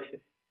thanks, sir.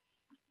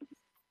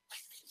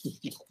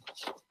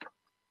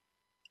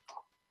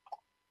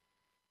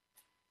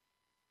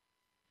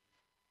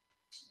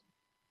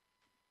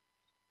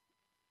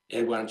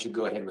 Ed, why don't you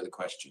go ahead with a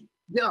question?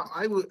 Yeah,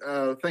 I would.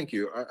 Thank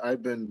you.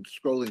 I've been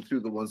scrolling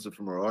through the ones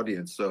from our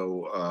audience.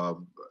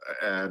 So,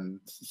 and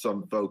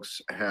some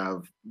folks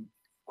have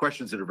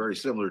questions that are very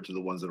similar to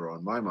the ones that are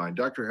on my mind.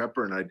 Dr.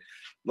 Hepburn, I'd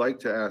like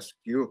to ask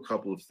you a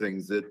couple of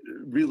things that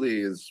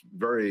really is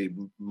very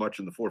much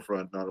in the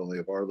forefront, not only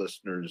of our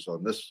listeners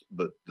on this,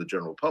 but the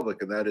general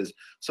public, and that is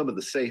some of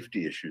the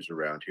safety issues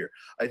around here.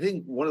 I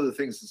think one of the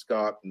things that's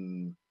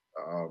gotten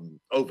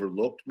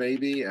overlooked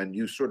maybe, and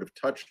you sort of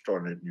touched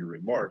on it in your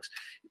remarks,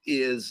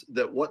 is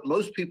that what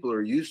most people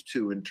are used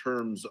to in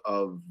terms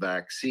of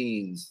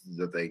vaccines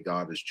that they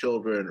got as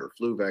children or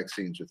flu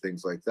vaccines or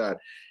things like that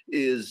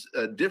is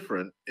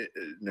different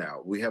now.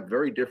 We have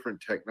very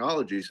different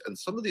technologies, and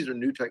some of these are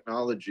new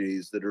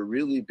technologies that are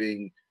really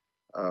being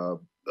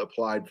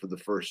applied for the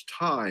first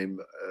time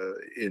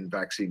in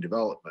vaccine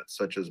development,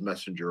 such as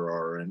messenger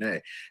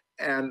RNA.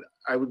 And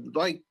I would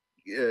like,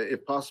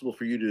 if possible,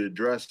 for you to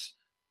address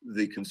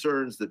the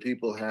concerns that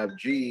people have.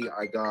 Gee,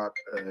 I got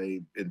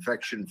a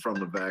infection from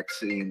a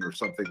vaccine or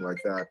something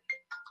like that.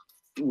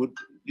 Would,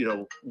 you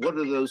know, what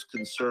are those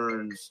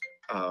concerns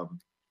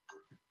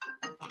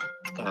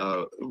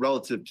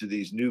relative to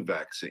these new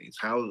vaccines?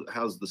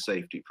 How's the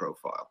safety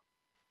profile?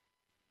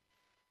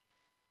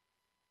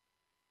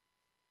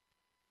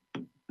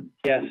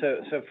 Yeah,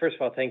 so first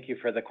of all, thank you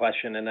for the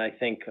question. And I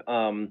think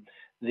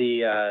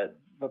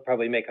I'll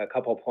probably make a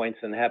couple points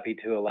and happy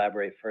to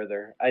elaborate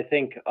further. I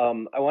think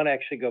I want to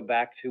actually go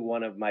back to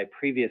one of my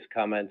previous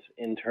comments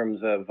in terms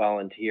of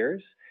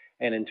volunteers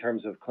and in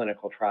terms of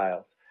clinical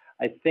trials.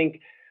 I think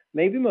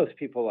maybe most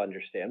people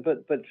understand,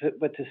 but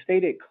to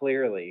state it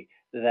clearly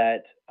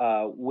that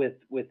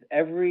with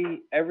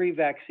every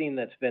vaccine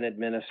that's been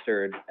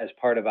administered as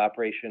part of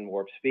Operation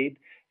Warp Speed,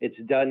 it's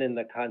done in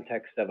the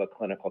context of a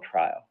clinical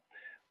trial.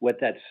 What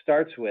that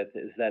starts with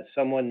is that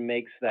someone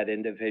makes that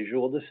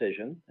individual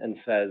decision and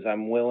says,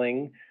 I'm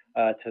willing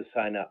to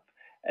sign up.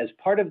 As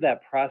part of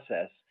that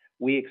process,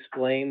 we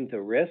explain the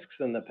risks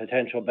and the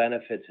potential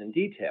benefits in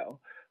detail,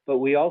 but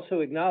we also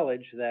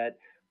acknowledge that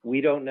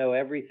we don't know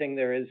everything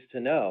there is to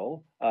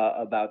know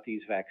about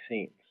these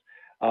vaccines.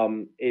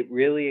 It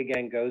really,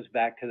 again, goes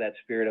back to that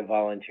spirit of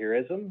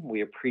volunteerism.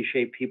 We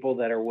appreciate people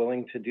that are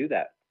willing to do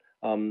that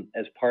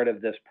as part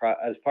of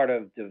as part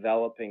of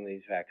developing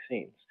these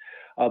vaccines.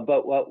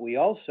 But what we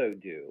also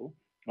do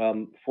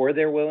for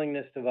their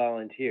willingness to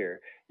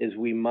volunteer is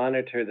we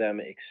monitor them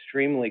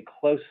extremely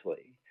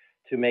closely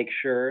to make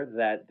sure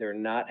that they're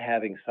not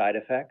having side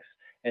effects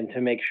and to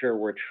make sure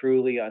we're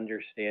truly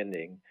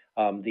understanding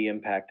the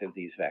impact of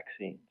these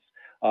vaccines.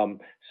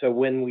 So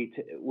when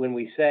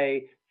we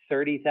say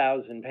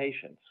 30,000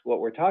 patients, what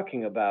we're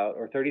talking about,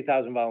 or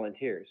 30,000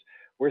 volunteers,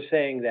 we're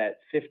saying that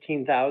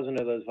 15,000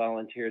 of those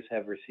volunteers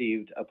have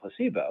received a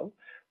placebo,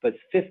 but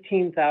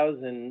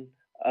 15,000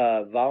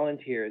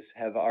 volunteers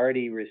have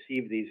already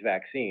received these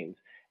vaccines,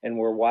 and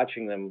we're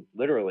watching them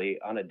literally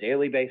on a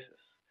daily basis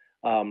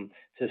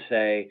to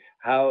say,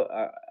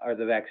 how are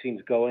the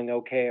vaccines going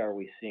okay? Are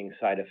we seeing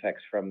side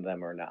effects from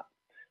them or not?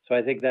 So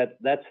I think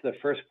that's the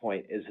first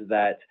point, is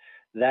that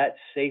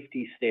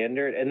safety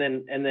standard, and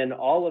then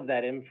all of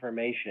that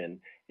information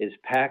is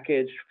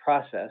packaged,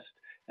 processed,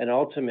 and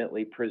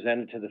ultimately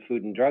presented to the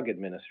Food and Drug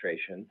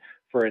Administration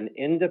for an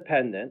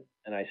independent,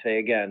 and I say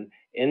again,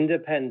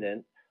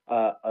 independent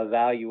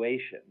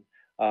evaluation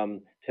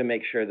to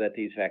make sure that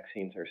these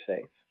vaccines are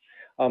safe.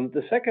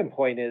 The second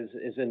point is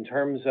in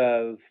terms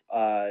of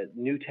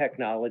new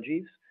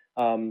technologies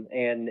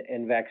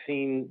and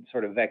vaccine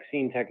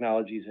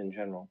technologies in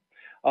general.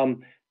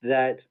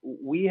 that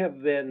we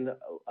have been,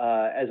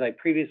 as I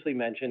previously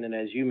mentioned, and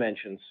as you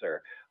mentioned,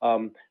 sir,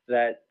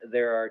 that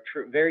there are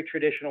very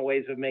traditional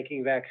ways of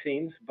making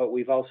vaccines, but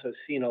we've also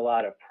seen a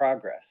lot of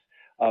progress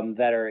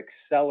that are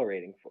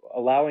accelerating,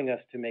 allowing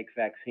us to make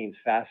vaccines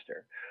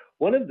faster.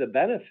 One of the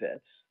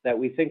benefits that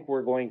we think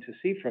we're going to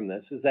see from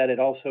this is that it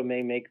also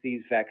may make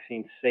these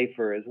vaccines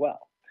safer as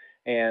well.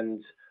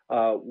 And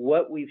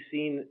what we've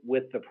seen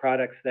with the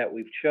products that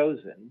we've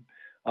chosen,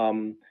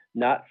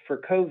 not for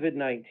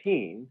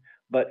COVID-19,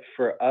 but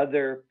for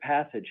other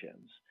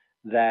pathogens,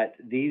 that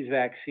these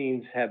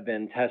vaccines have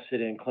been tested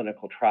in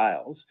clinical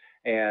trials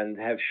and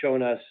have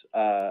shown us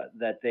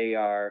that they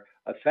are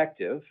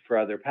effective for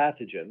other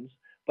pathogens,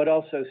 but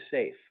also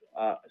safe.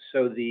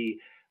 So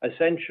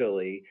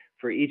essentially,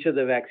 for each of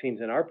the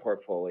vaccines in our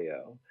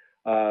portfolio,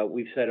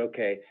 we've said,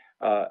 okay,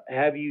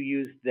 have you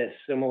used this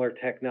similar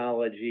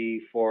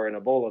technology for an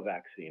Ebola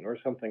vaccine or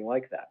something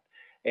like that?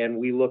 And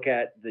we look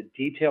at the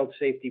detailed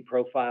safety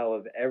profile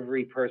of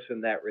every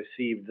person that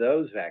received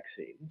those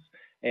vaccines,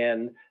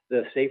 and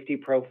the safety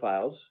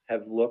profiles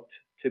have looked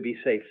to be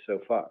safe so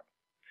far.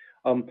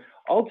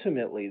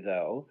 Ultimately,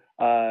 though,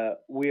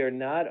 we are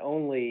not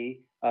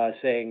only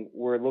saying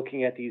we're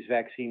looking at these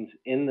vaccines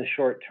in the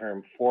short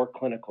term for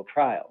clinical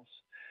trials,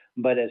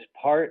 but as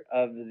part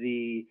of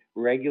the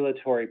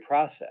regulatory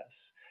process,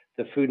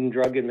 the Food and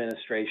Drug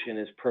Administration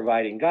is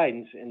providing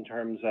guidance in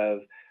terms of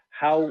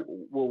how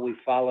will we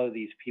follow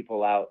these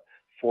people out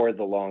for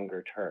the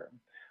longer term.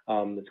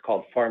 It's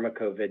called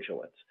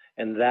pharmacovigilance.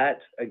 And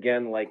that,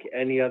 again, like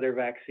any other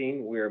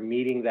vaccine, we're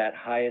meeting that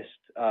highest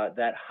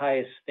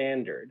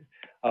standard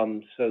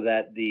so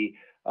that the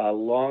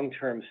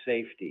long-term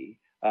safety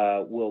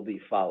will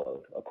be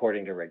followed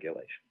according to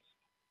regulations.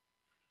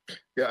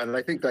 Yeah, and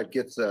I think that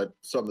gets at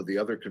some of the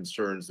other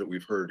concerns that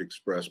we've heard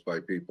expressed by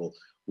people,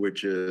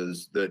 which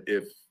is that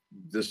if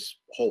this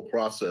whole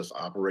process,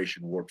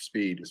 Operation Warp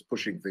Speed, is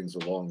pushing things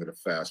along at a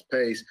fast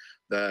pace,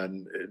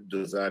 then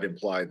does that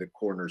imply that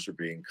corners are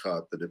being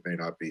cut, that it may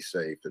not be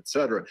safe, et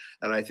cetera?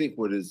 And I think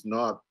what is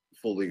not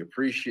fully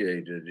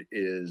appreciated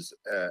is,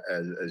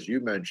 as you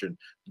mentioned,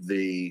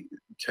 the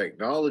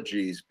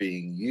technologies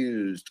being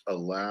used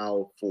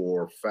allow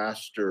for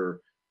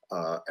faster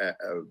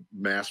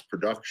mass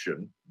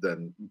production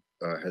than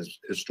has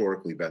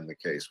historically been the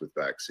case with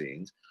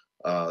vaccines.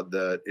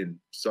 That in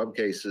some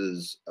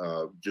cases,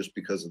 just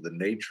because of the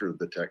nature of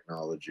the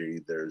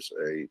technology, there's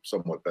a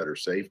somewhat better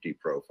safety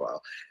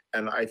profile.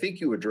 And I think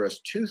you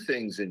addressed two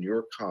things in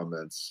your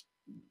comments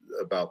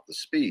about the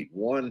speed.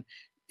 One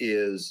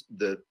is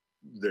that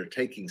they're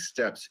taking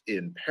steps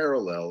in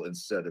parallel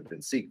instead of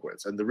in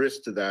sequence. And the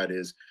risk to that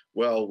is,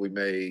 well, we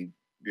may,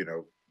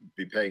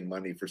 be paying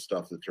money for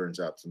stuff that turns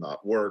out to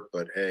not work,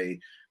 but hey,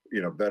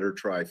 better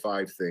try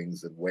 5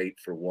 things than wait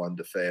for one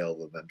to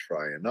fail and then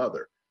try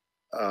another.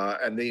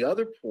 And the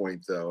other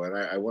point, though, and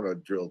I want to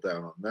drill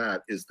down on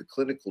that, is the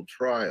clinical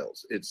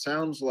trials. It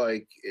sounds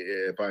like,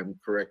 if I'm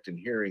correct in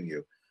hearing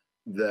you,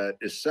 that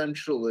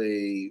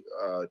essentially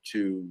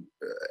to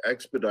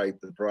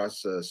expedite the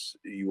process,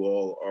 you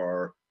all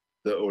are,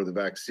 the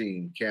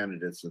vaccine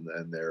candidates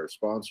and their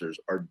sponsors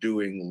are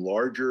doing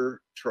larger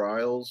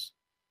trials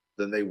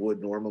than they would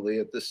normally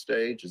at this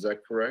stage. Is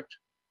that correct?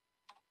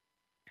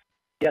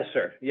 Yes,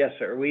 sir. Yes,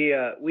 sir.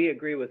 We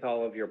agree with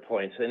all of your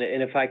points. And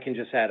if I can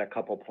just add a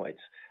couple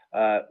points.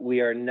 We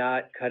are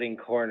not cutting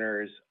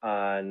corners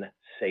on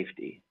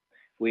safety.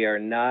 We are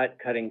not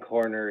cutting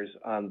corners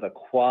on the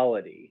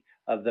quality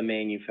of the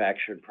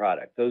manufactured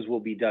product. Those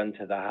will be done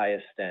to the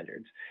highest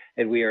standards.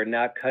 And we are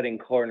not cutting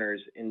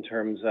corners in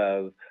terms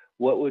of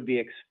what would be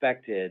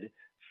expected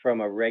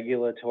from a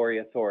regulatory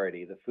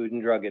authority, the Food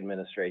and Drug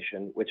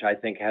Administration, which I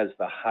think has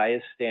the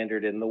highest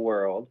standard in the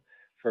world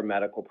for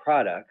medical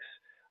products.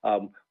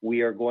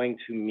 We are going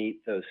to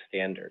meet those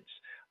standards.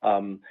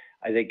 I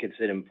think it's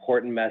an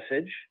important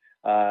message,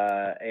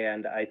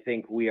 and I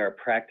think we are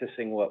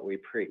practicing what we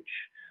preach.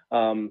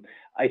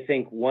 I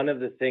think one of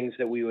the things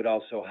that we would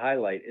also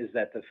highlight is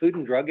that the Food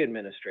and Drug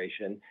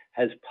Administration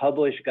has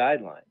published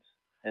guidelines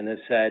and has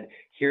said,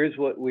 here's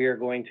what we are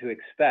going to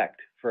expect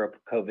for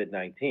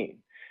COVID-19.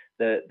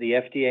 The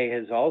FDA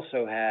has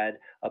also had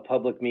a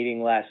public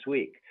meeting last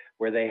week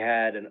where they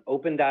had an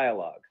open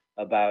dialogue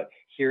about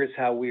here's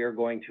how we are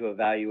going to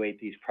evaluate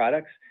these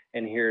products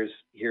and here's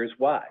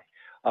why.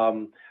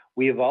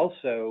 We have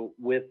also,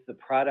 with the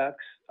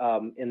products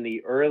in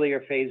the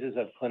earlier phases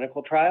of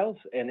clinical trials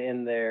and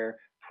in their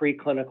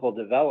preclinical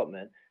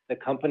development, the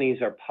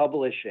companies are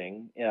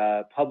publishing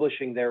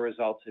their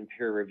results in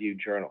peer-reviewed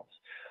journals.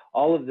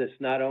 All of this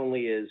not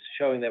only is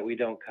showing that we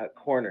don't cut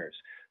corners,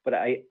 but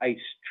I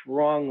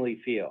strongly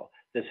feel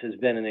this has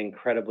been an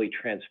incredibly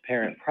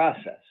transparent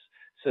process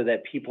so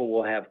that people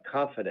will have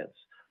confidence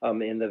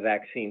in the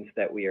vaccines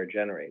that we are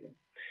generating.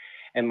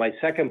 And my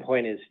second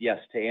point is, yes,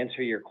 to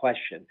answer your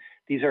question,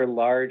 these are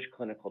large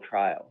clinical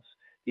trials.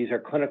 These are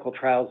clinical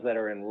trials that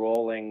are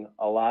enrolling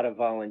a lot of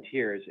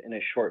volunteers in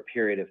a short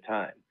period of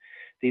time.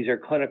 These are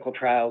clinical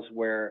trials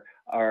where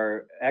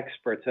our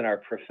experts and our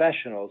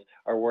professionals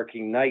are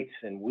working nights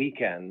and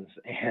weekends.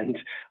 And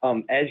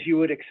as you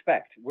would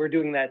expect, we're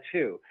doing that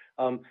too.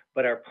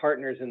 But our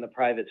partners in the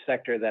private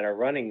sector that are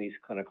running these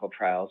clinical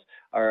trials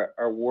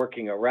are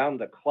working around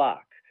the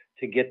clock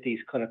to get these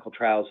clinical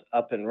trials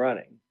up and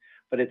running.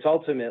 But it's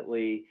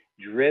ultimately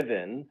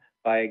driven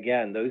by,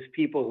 again, those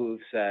people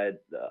who've said,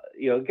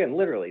 again,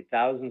 literally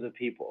thousands of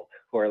people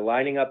who are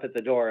lining up at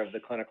the door of the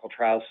clinical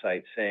trial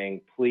site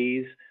saying,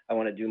 please, I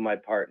want to do my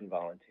part and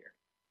volunteer.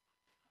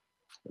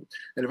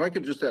 And if I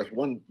could just ask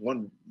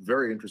one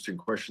very interesting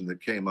question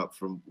that came up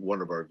from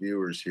one of our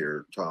viewers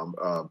here, Tom,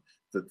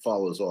 that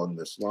follows on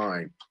this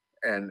line.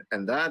 And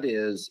that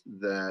is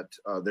that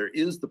there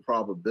is the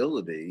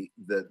probability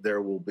that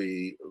there will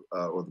be,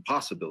 or the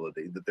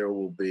possibility that there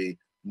will be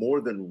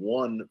more than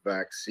one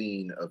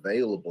vaccine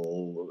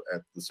available at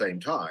the same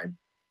time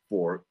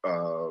for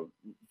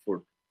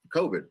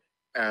COVID.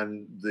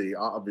 And the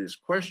obvious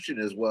question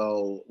is,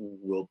 well,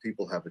 will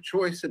people have a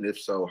choice? And if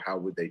so, how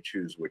would they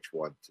choose which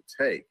one to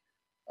take?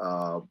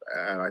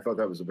 And I thought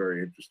that was a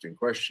very interesting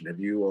question. Have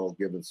you all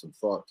given some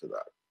thought to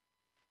that?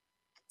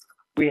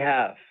 We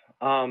have.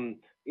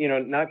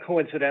 Not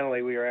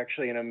coincidentally, we were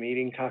actually in a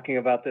meeting talking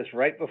about this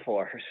right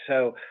before.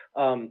 So,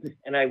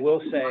 and I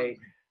will say,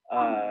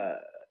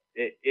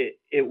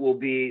 there will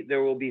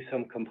be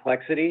some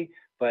complexity,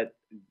 but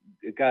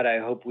God, I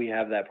hope we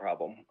have that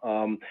problem.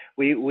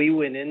 We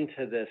went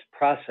into this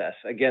process,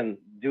 again,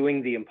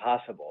 doing the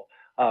impossible,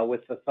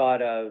 with the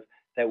thought of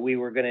that we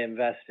were going to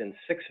invest in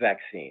 6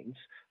 vaccines,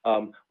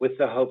 with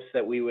the hopes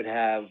that we would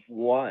have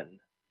one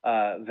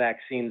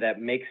vaccine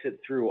that makes it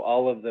through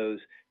all of those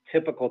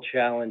typical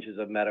challenges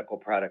of medical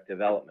product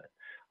development.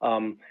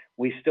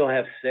 We still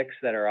have 6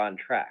 that are on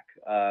track.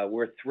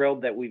 We're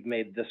thrilled that we've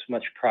made this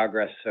much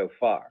progress so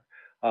far.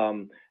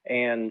 But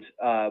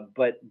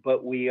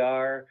we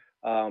are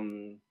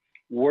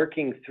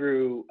working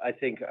through, I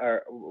think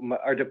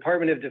our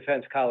Department of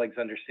Defense colleagues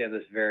understand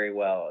this very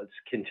well. It's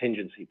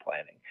contingency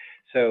planning.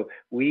 So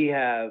we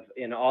have,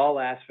 in all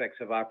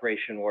aspects of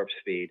Operation Warp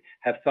Speed,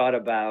 have thought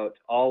about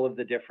all of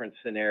the different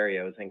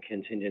scenarios and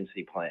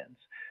contingency plans.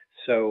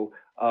 So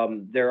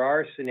there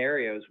are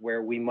scenarios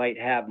where we might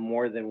have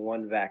more than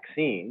one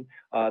vaccine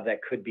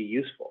that could be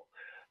useful.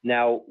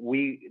 Now,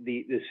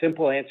 the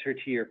simple answer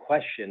to your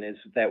question is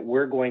that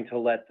we're going to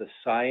let the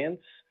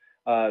science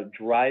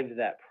drive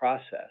that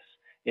process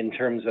in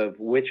terms of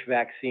which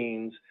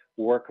vaccines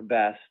work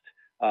best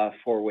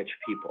for which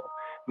people.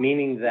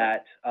 Meaning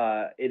that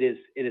it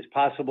is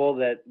possible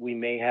that we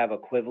may have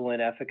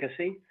equivalent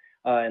efficacy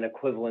and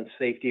equivalent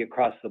safety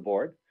across the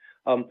board.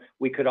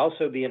 We could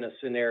also be in a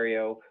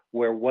scenario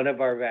where one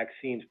of our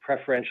vaccines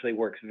preferentially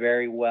works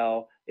very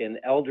well in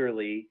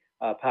elderly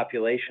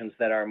populations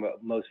that are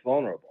most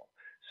vulnerable.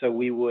 So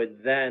we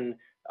would then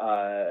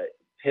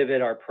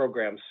pivot our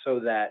programs so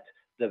that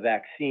the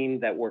vaccine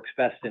that works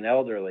best in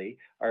elderly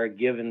are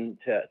given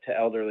to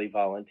elderly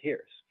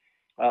volunteers.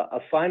 A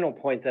final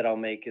point that I'll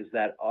make is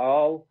that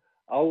all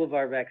of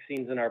our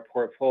vaccines in our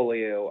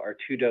portfolio are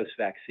 2-dose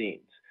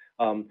vaccines,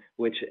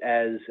 which,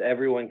 as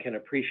everyone can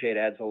appreciate,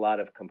 adds a lot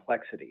of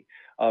complexity.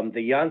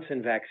 The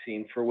Janssen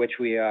vaccine, for which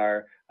we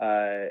are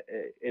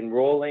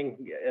enrolling,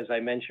 as I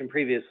mentioned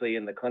previously,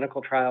 in the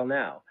clinical trial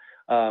now,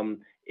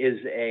 is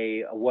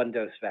a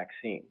 1-dose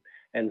vaccine.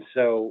 And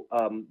so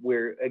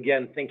we're,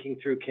 again, thinking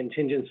through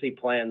contingency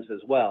plans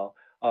as well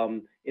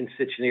in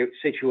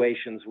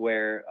situations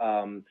where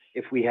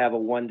if we have a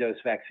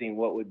 1-dose vaccine,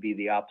 what would be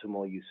the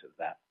optimal use of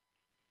that?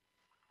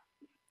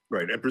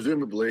 Right, and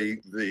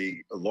presumably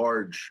the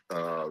large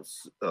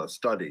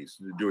studies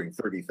doing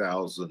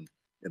 30,000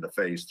 in a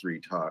phase 3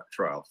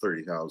 trial,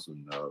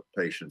 30,000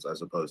 patients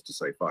as opposed to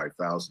say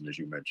 5,000, as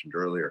you mentioned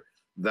earlier,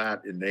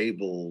 that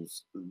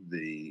enables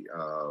the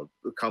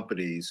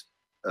companies,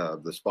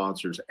 the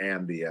sponsors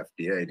and the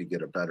FDA to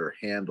get a better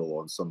handle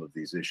on some of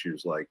these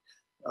issues like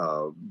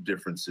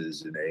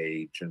differences in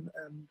age and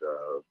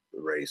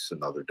race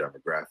and other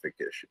demographic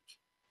issues.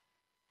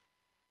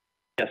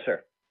 Yes,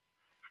 sir.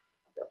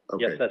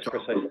 Okay. Yes, that's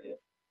precisely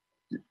it.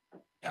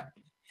 Yeah.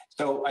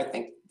 So I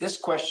think this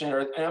question,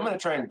 and I'm going to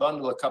try and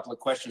bundle a couple of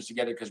questions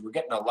together because we're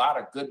getting a lot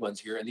of good ones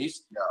here. And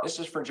this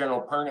is for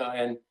General Perna.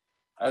 And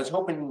I was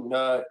hoping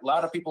a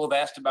lot of people have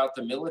asked about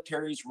the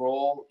military's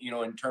role,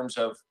 in terms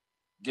of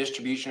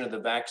distribution of the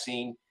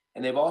vaccine.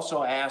 And they've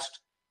also asked,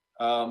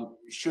 I've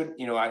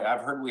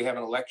heard we have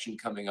an election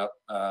coming up.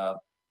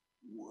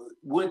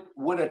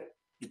 Would a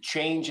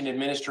change in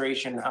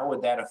administration, how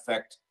would that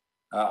affect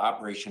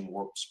Operation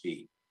Warp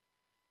Speed?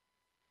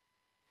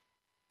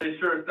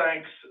 Sure,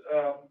 thanks.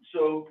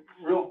 So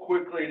real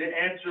quickly, to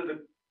answer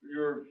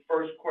your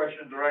first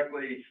question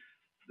directly,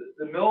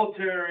 the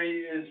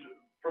military is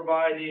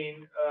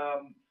providing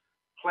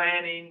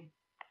planning,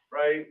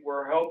 right?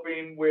 We're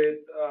helping with,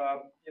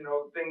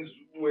 things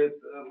with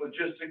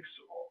logistics,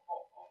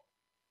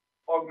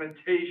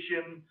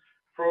 augmentation,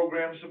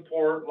 program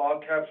support,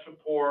 log cap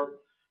support.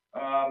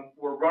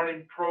 We're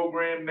running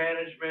program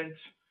management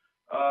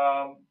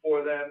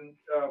for them,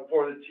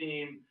 for the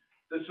team.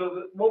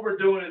 what we're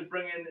doing is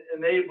bringing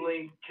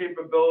enabling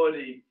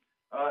capability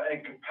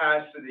and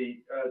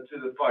capacity to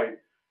the fight.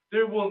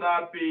 There will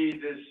not be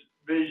this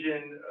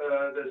vision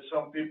that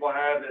some people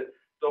have that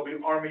there'll be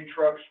Army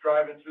trucks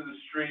driving through the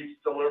streets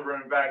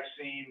delivering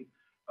vaccine.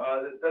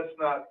 That's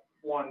not,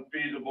 one,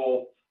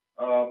 feasible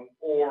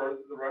or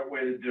the right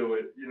way to do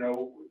it. You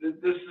know, this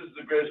is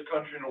the greatest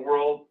country in the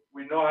world.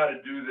 We know how to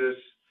do this,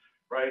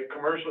 right?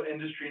 Commercial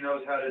industry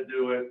knows how to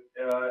do it,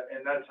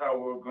 and that's how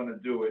we're going to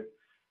do it.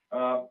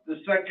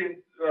 The second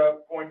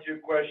point to your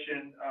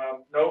question,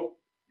 nope.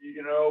 We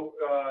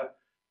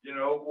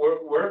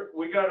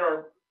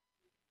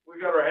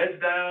got our heads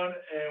down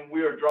and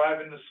we are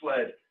driving the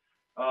sled,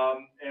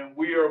 and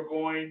we are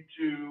going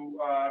to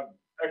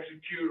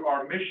execute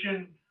our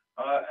mission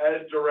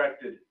as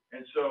directed.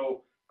 And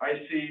so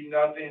I see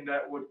nothing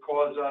that would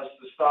cause us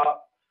to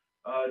stop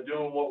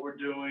doing what we're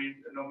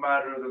doing, no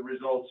matter the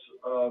results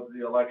of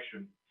the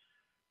election.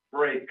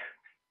 Break.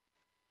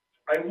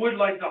 I would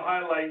like to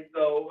highlight,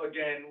 though,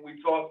 again, we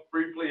talked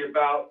briefly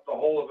about the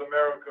whole of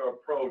America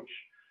approach.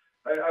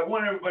 I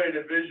want everybody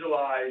to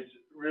visualize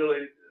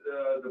really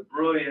the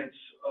brilliance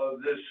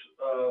of this,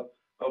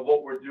 of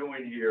what we're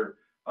doing here.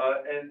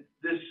 And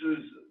this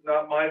is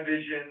not my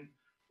vision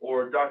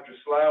or Dr.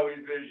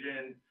 Slawy's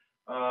vision,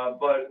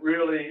 but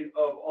really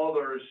of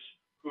others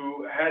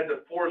who had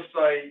the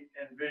foresight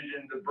and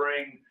vision to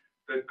bring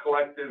the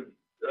collective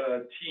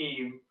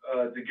team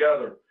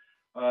together.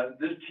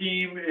 This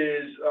team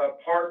is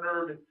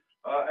partnered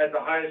at the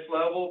highest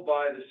level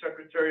by the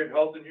Secretary of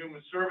Health and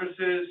Human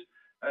Services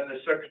and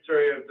the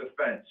Secretary of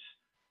Defense.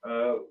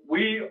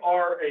 We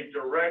are a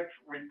direct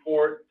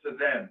report to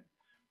them.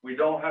 We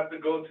don't have to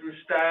go through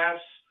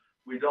staffs.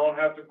 We don't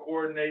have to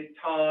coordinate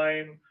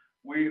time.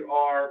 We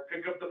are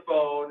pick up the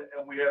phone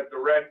and we have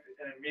direct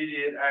and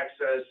immediate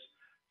access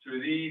to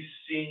these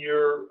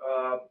senior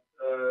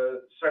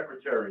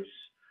secretaries.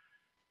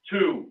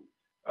 Two,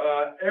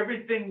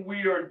 everything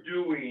we are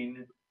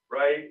doing,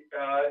 right,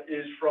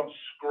 is from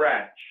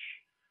scratch,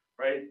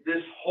 right?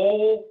 This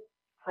whole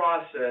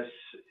process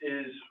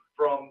is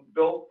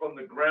built from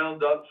the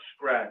ground up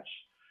scratch.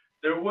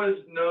 There was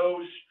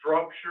no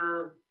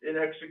structure in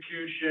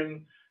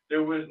execution.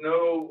 There was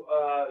no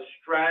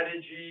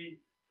strategy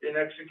in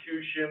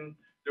execution.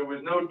 There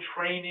was no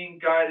training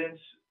guidance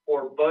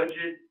or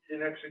budget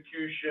in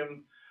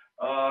execution.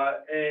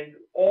 And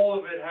all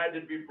of it had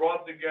to be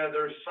brought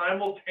together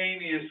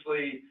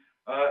simultaneously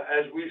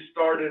as we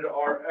started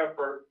our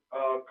effort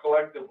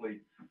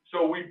collectively.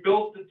 So we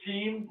built the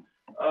team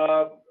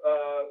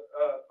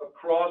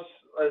across,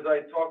 as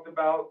I talked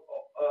about,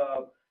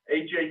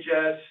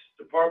 HHS,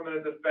 Department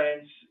of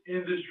Defense,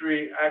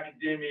 industry,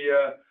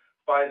 academia,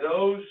 by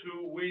those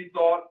who we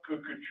thought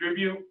could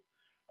contribute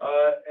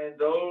and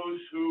those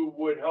who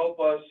would help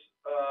us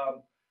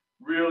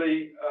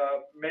really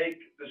make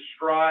the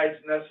strides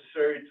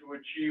necessary to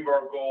achieve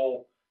our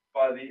goal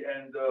by the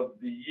end of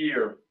the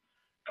year.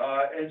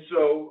 And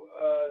so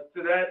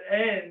to that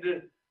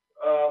end,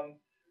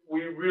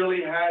 we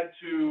really had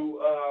to,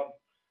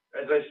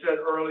 as I said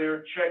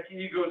earlier, check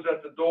egos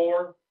at the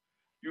door.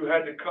 You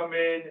had to come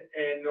in,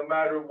 and no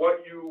matter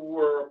what you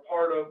were a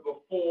part of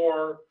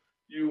before,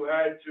 you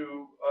had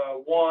to,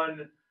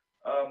 one,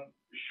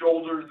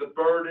 shoulder the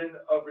burden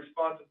of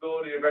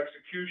responsibility of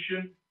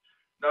execution,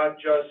 not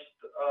just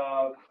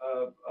of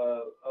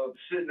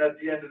sitting at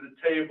the end of the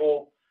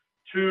table.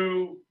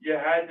 Two, you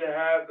had to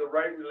have the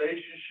right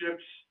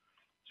relationships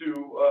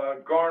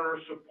to garner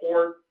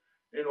support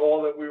in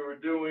all that we were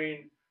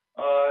doing.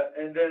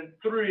 And then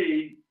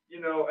three,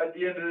 at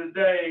the end of the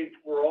day,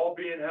 we're all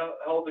being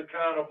held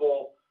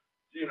accountable,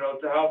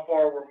 to how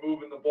far we're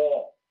moving the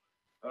ball.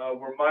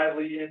 We're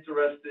mildly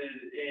interested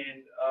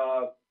in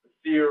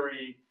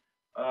theory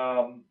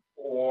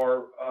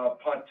or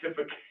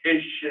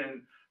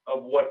pontification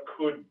of what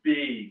could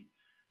be.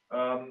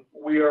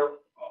 We are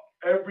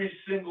every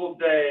single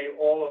day,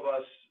 all of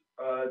us,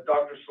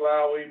 Dr.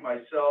 Slawy,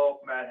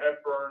 myself, Matt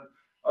Hepburn,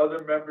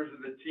 other members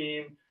of the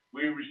team,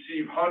 we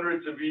receive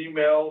hundreds of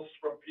emails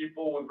from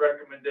people with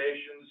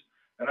recommendations.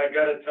 And I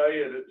got to tell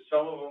you that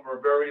some of them are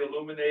very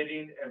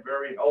illuminating and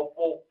very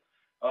helpful,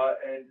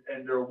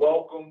 and they're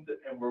welcomed,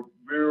 and we're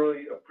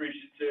really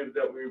appreciative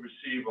that we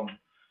receive them.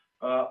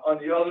 On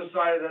the other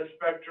side of that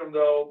spectrum,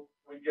 though,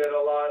 we get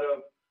a lot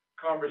of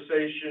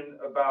conversation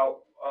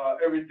about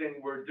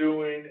everything we're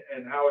doing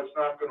and how it's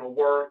not going to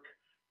work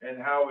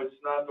and how it's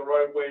not the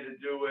right way to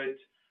do it.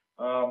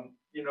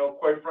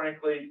 Quite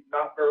frankly,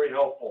 not very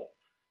helpful.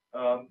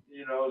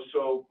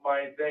 So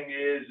my thing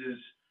is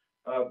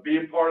be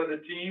a part of the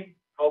team,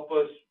 help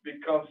us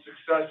become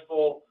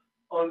successful,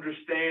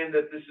 understand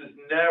that this has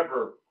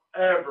never,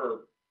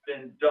 ever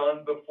been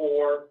done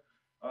before.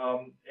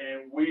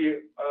 And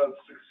we have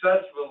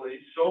successfully,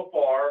 so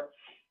far,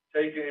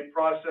 taken a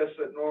process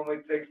that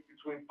normally takes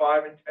between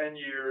 5 and 10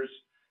 years,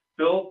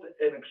 built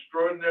an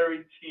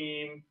extraordinary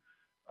team,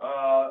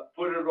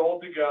 put it all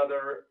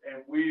together,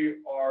 and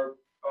we are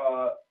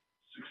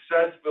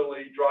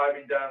successfully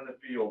driving down the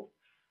field.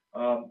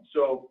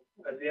 So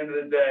at the end of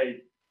the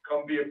day,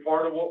 come be a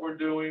part of what we're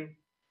doing,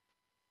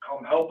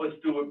 come help us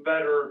do it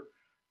better,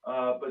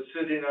 but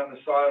sitting on the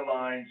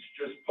sidelines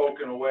just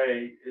poking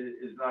away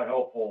is not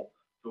helpful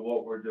to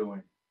what we're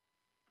doing.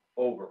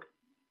 Over.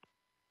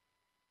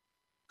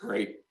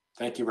 Great.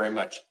 Thank you very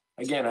much.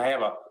 Again, I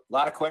have a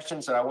lot of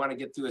questions that I want to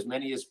get through as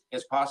many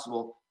as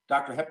possible.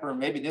 Dr. Hepburn,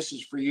 maybe this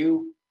is for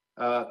you.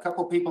 A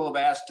couple people have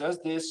asked, does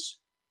this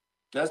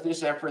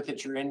effort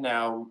that you're in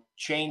now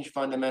change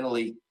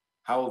fundamentally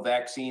how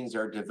vaccines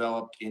are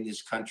developed in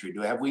this country?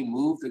 Have we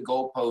moved the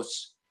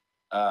goalposts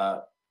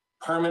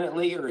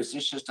permanently, or is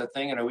this just a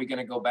thing? And are we going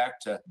to go back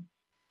to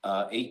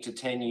 8 to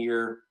 10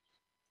 year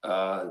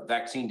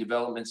vaccine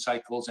development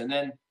cycles? And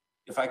then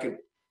if I could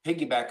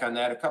piggyback on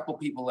that, a couple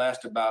people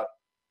asked about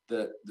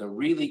the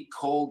really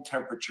cold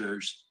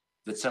temperatures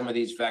that some of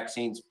these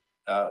vaccines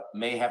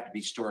may have to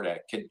be stored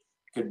at. Could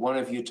one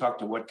of you talk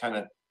to what kind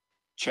of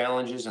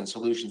challenges and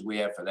solutions we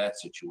have for that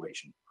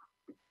situation?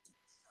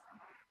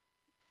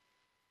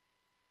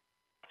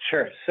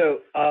 Sure. So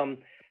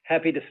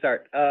happy to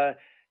start.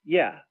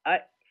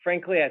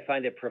 Frankly, I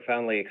find it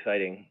profoundly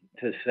exciting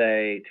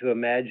to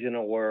imagine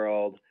a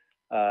world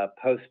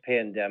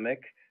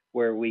post-pandemic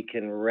where we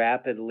can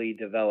rapidly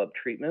develop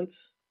treatments,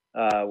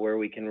 where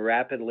we can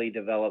rapidly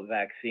develop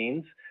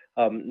vaccines,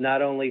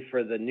 not only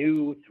for the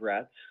new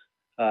threats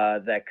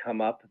that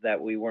come up that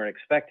we weren't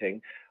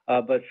expecting,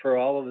 but for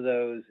all of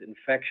those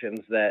infections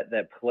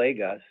that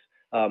plague us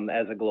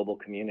as a global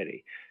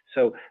community.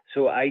 So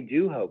I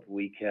do hope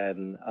we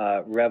can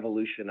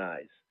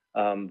revolutionize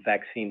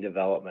vaccine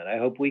development. I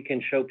hope we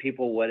can show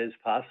people what is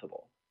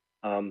possible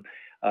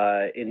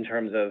in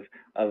terms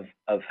of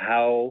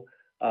how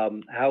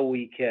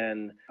we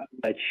can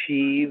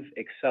achieve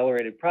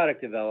accelerated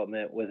product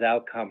development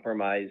without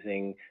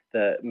compromising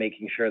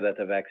making sure that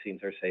the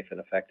vaccines are safe and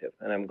effective.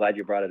 And I'm glad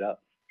you brought it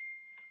up.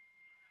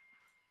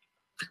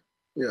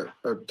 Yeah,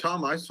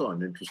 Tom, I saw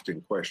an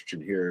interesting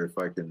question here, if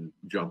I can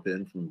jump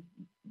in, from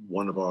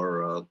one of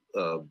our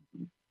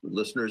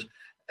listeners.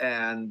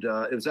 And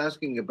it was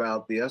asking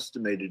about the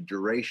estimated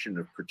duration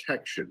of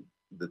protection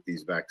that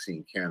these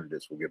vaccine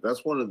candidates will give.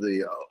 That's one of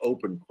the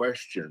open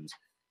questions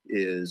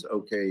is,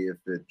 okay, if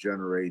it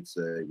generates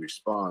a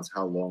response,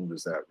 how long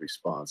does that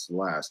response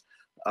last?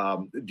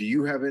 Do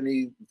you have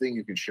anything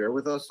you can share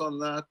with us on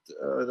that,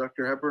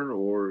 Dr. Hepburn,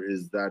 or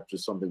is that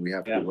just something we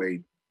have to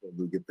wait until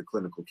we get the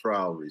clinical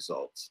trial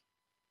results?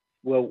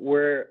 Well,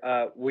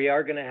 we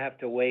are going to have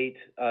to wait.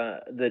 We're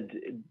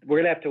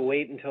going to have to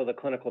wait until the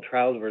clinical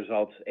trials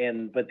results.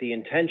 But the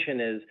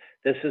intention is,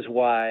 this is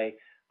why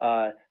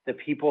the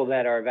people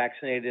that are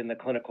vaccinated in the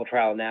clinical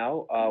trial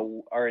now,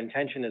 our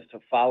intention is to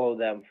follow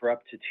them for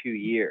up to 2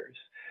 years,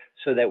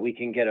 so that we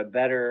can get a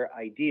better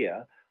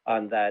idea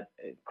on that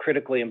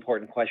critically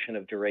important question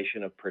of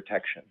duration of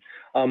protection.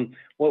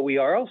 What we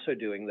are also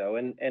doing, though,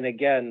 and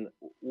again,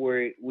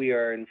 we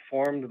are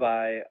informed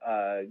by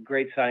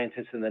great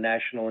scientists in the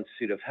National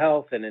Institute of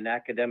Health and in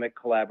academic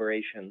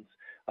collaborations,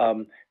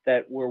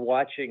 that we're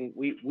watching.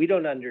 We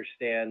don't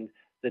understand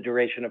the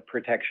duration of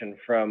protection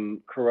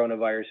from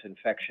coronavirus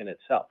infection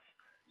itself.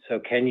 So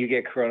can you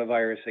get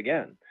coronavirus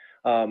again?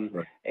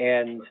 Right.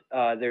 And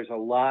there's a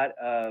lot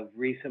of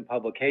recent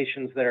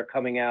publications that are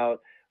coming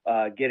out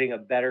getting a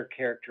better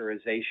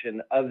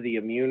characterization of the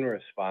immune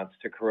response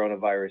to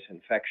coronavirus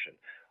infection.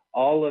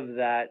 All of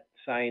that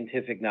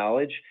scientific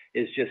knowledge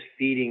is just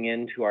feeding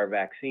into our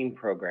vaccine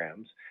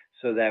programs,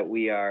 so that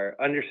we are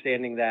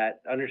understanding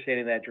that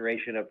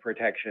duration of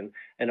protection,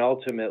 and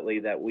ultimately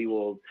that we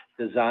will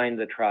design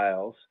the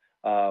trials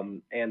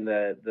and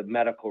the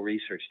medical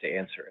research to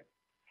answer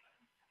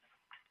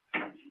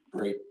it.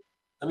 Great.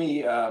 Let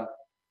me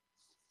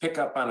pick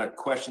up on a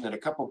question that a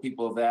couple of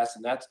people have asked,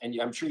 and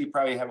I'm sure you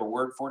probably have a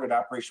word for it at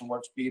Operation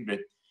Warp Speed, but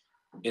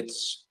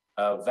it's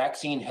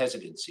vaccine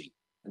hesitancy.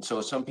 And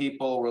so some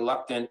people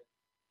reluctant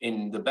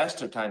in the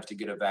best of times to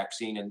get a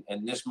vaccine,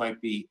 and this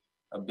might be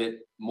a bit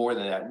more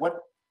than that.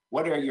 What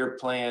are your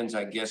plans,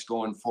 I guess,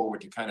 going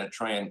forward to kind of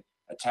try and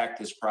attack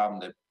this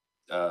problem that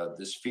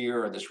this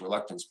fear or this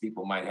reluctance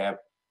people might have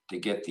to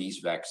get these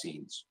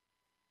vaccines?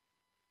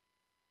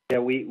 Yeah,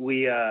 we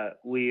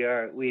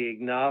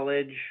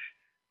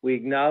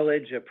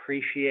acknowledge,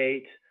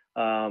 appreciate,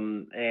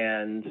 and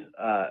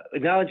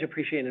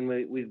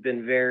we've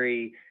been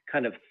very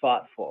kind of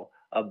thoughtful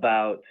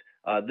about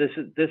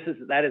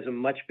that is a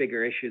much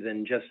bigger issue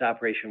than just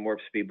Operation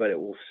Warp Speed, but it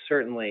will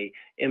certainly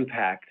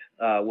impact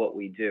what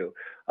we do.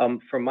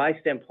 From my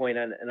standpoint,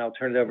 and I'll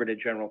turn it over to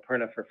General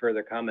Perna for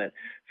further comment.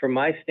 From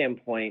my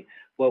standpoint,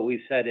 what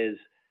we've said is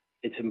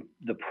it's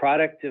the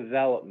product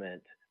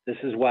development. This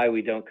is why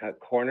we don't cut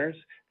corners.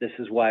 This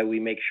is why we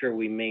make sure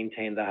we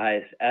maintain the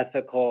highest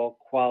ethical,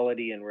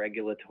 quality, and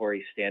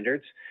regulatory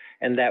standards,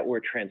 and that we're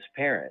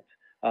transparent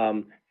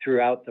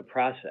throughout the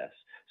process,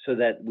 so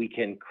that we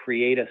can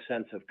create a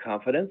sense of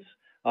confidence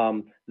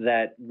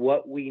that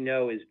what we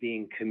know is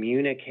being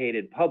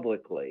communicated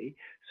publicly,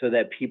 so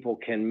that people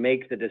can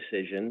make the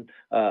decision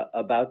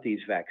about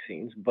these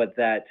vaccines. But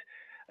that,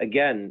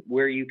 again,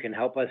 where you can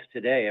help us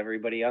today,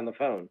 everybody on the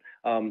phone,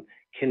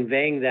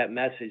 conveying that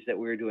message that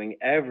we're doing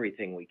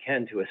everything we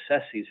can to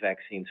assess these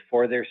vaccines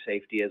for their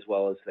safety as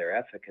well as their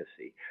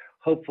efficacy.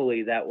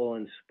 Hopefully that will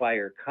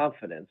inspire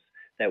confidence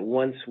that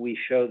once we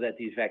show that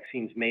these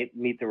vaccines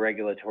meet the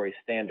regulatory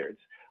standards,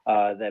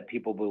 that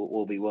people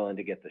will be willing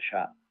to get the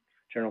shot.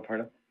 General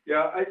Perna?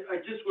 Yeah, I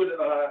just would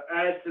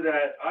add to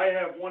that. I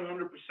have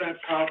 100%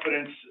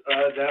 confidence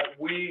that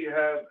we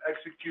have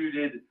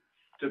executed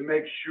to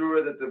make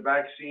sure that the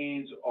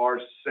vaccines are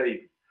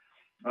safe.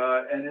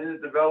 And in the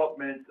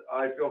development,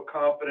 I feel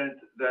confident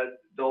that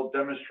they'll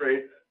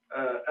demonstrate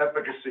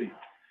efficacy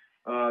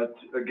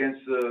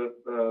against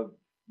the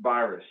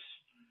virus.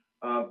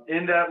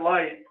 In that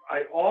light,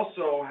 I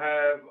also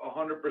have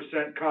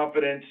 100%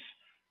 confidence,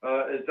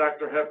 as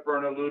Dr.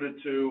 Hepburn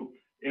alluded to,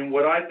 in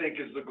what I think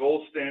is the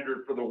gold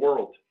standard for the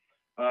world,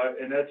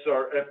 and that's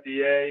our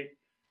FDA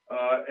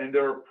and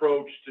their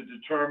approach to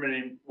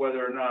determining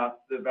whether or not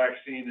the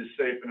vaccine is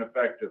safe and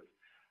effective.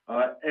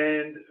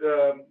 And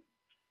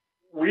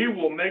we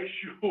will make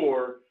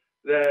sure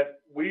that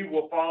we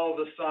will follow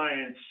the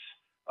science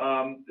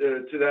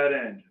to that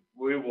end.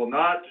 We will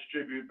not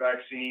distribute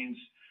vaccines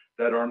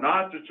that are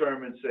not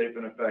determined safe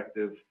and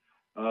effective.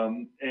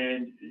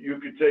 And you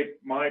could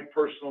take my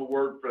personal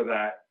word for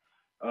that,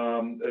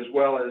 as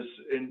well as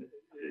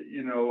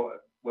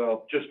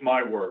just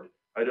my word.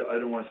 I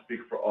don't want to speak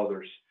for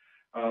others.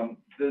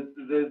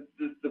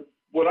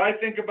 What I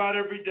think about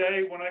every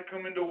day when I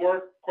come into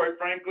work, quite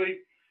frankly,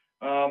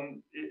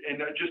 and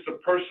just to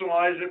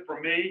personalize it for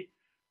me,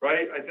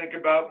 right? I think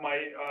about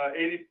my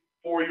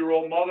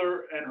 84-year-old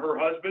mother and her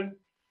husband,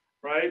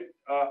 right?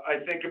 I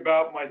think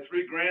about my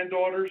 3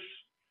 granddaughters,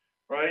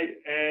 right?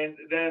 And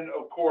then,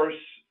 of course,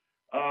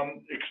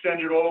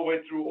 extended all the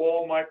way through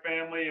all my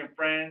family and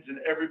friends and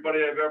everybody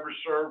I've ever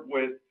served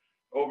with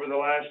over the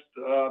last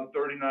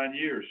 39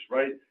 years,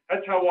 right?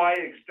 That's how I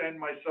extend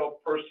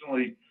myself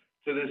personally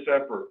to this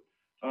effort.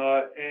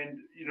 And,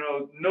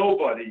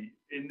 nobody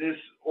in this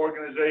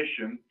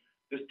organization,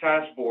 this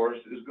task force,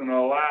 is going to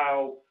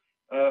allow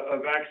a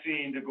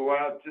vaccine to go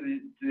out to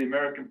the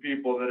American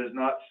people that is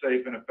not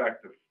safe and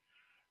effective.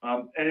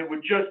 And it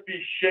would just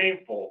be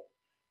shameful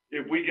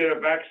if we get a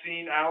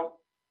vaccine out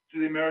to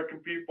the American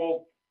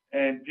people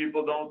and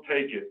people don't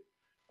take it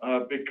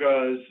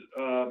because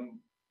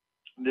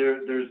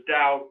there's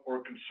doubt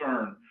or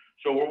concern.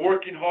 So we're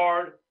working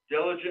hard,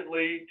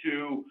 diligently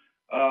to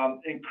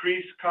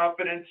increase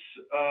confidence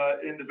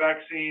in the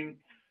vaccine.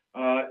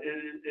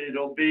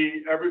 It'll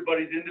be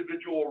everybody's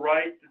individual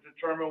right to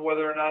determine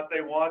whether or not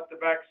they want the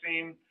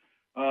vaccine.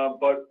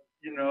 But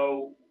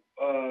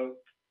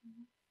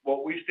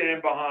what we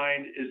stand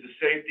behind is the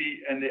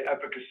safety and the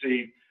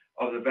efficacy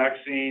of the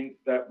vaccine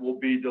that will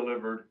be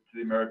delivered to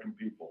the American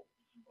people.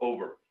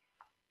 Over.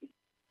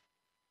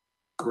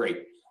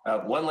 Great.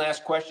 One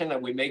last question,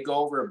 and we may go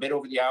over a bit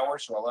over the hour,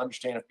 so I'll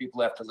understand if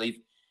people have to leave.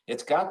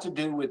 It's got to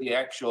do with the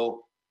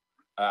actual,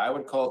 I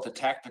would call it the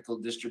tactical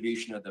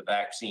distribution of the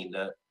vaccine.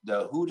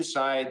 The who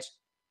decides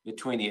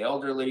between the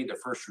elderly, the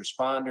first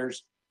responders,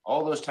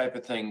 all those type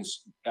of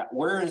things.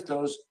 Where is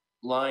those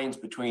lines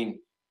between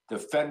the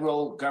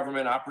federal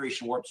government,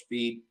 Operation Warp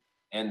Speed,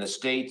 and the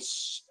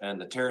states and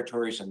the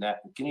territories and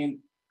that? Can you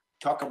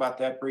talk about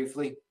that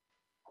briefly?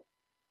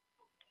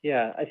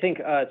 Yeah, I think,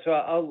 so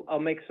I'll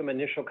make some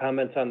initial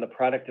comments on the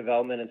product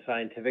development and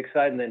scientific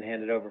side and then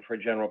hand it over for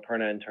General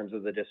Perna in terms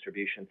of the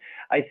distribution.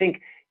 I think,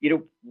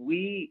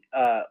 we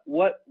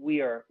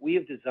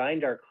have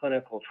designed our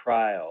clinical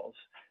trials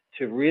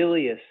to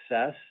really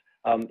assess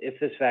if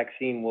this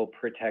vaccine will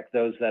protect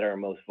those that are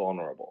most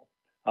vulnerable.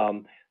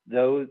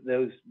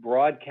 Those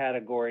broad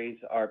categories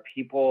are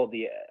people,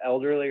 the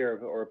elderly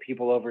or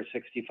people over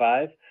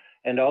 65,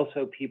 and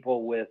also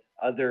people with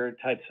other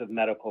types of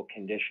medical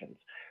conditions.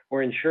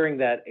 We're ensuring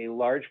that a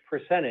large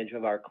percentage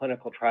of our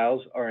clinical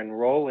trials are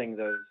enrolling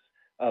those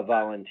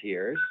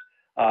volunteers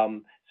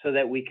so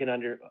that we can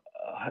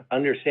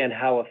understand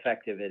how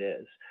effective it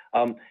is.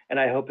 And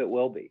I hope it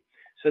will be.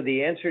 So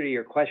the answer to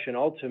your question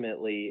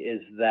ultimately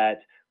is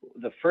that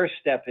the first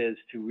step is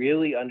to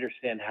really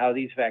understand how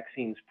these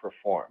vaccines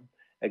perform.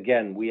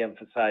 Again, we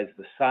emphasize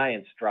the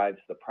science drives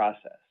the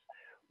process.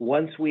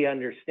 Once we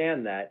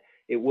understand that,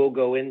 it will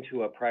go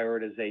into a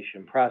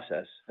prioritization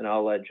process, and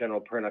I'll let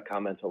General Perna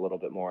comment a little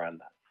bit more on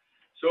that.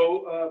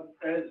 So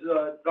as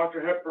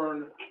Dr.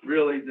 Hepburn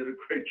really did a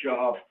great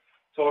job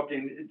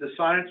talking, the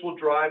science will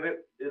drive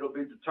it. It'll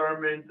be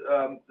determined,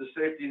 the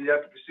safety and the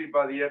efficacy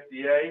by the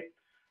FDA.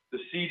 The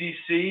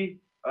CDC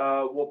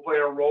will play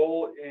a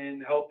role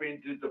in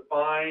helping to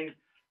define,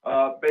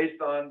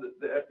 based on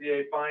the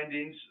FDA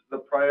findings, the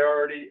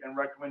priority and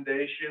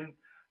recommendation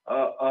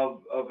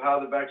of how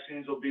the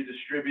vaccines will be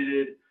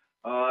distributed.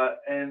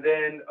 And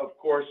then, of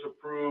course,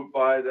 approved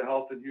by the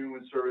Health and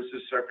Human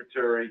Services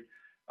Secretary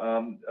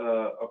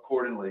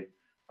accordingly.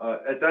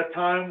 At that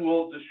time,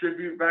 we'll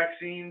distribute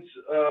vaccines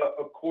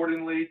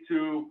accordingly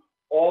to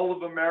all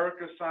of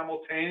America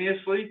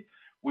simultaneously.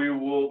 We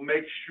will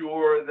make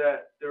sure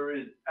that there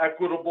is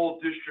equitable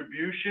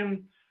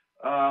distribution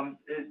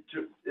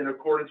in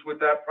accordance with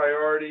that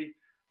priority.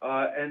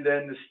 and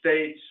then the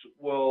states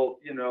will,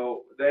 you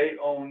know, they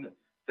own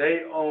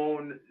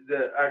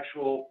the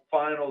actual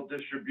final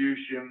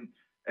distribution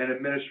and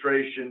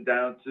administration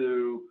down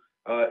to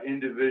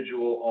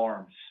individual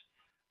arms.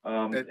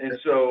 And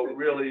so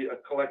really a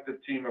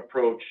collective team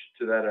approach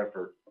to that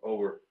effort.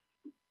 Over.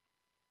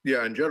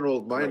 Yeah, in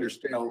general, my Right.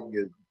 understanding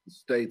is the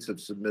states have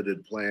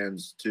submitted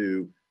plans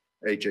to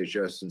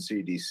HHS and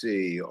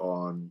CDC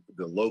on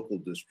the local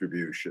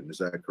distribution. Is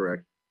that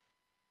correct?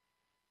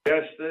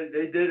 Yes,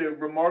 they did a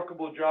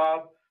remarkable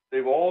job.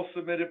 They've all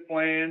submitted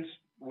plans.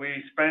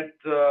 We spent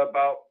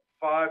about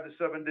 5 to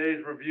 7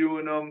 days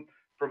reviewing them,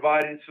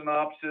 providing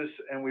synopsis,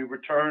 and we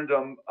returned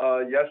them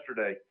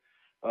yesterday.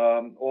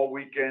 All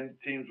weekend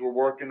teams were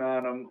working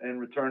on them and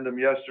returned them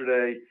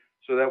yesterday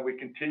so that we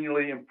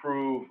continually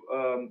improve,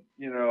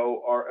 you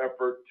know, our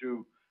effort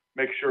to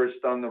make sure it's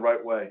done the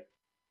right way.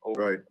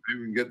 Over. Right.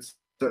 Maybe we can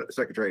get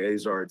Secretary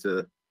Azar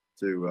to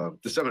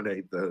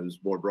disseminate those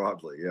more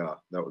broadly. Yeah,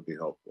 that would be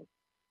helpful.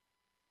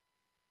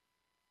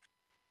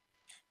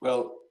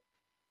 Well,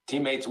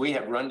 teammates, we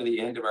have run to the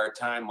end of our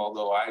time,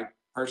 although I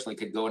personally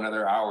could go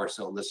another hour or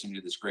so listening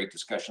to this great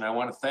discussion. I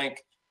want to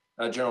thank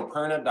General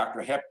Perna,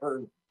 Dr.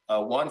 Hepburn,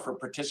 one for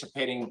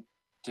participating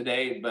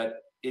today,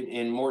 but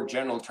in more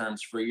general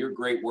terms for your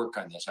great work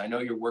on this. I know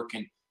you're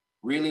working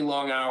really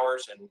long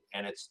hours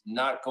and it's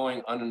not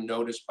going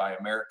unnoticed by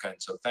America. And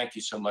so thank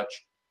you so much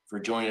for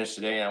joining us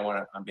today. I want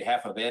to, on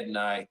behalf of Ed and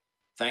I,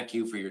 thank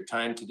you for your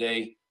time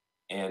today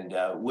and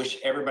wish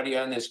everybody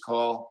on this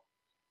call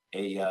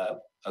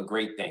a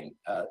great thing.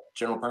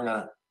 General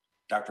Perna,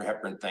 Dr.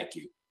 Hepburn, thank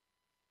you.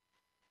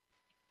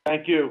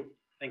 Thank you.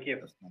 Thank you.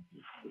 Yes, thank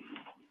you.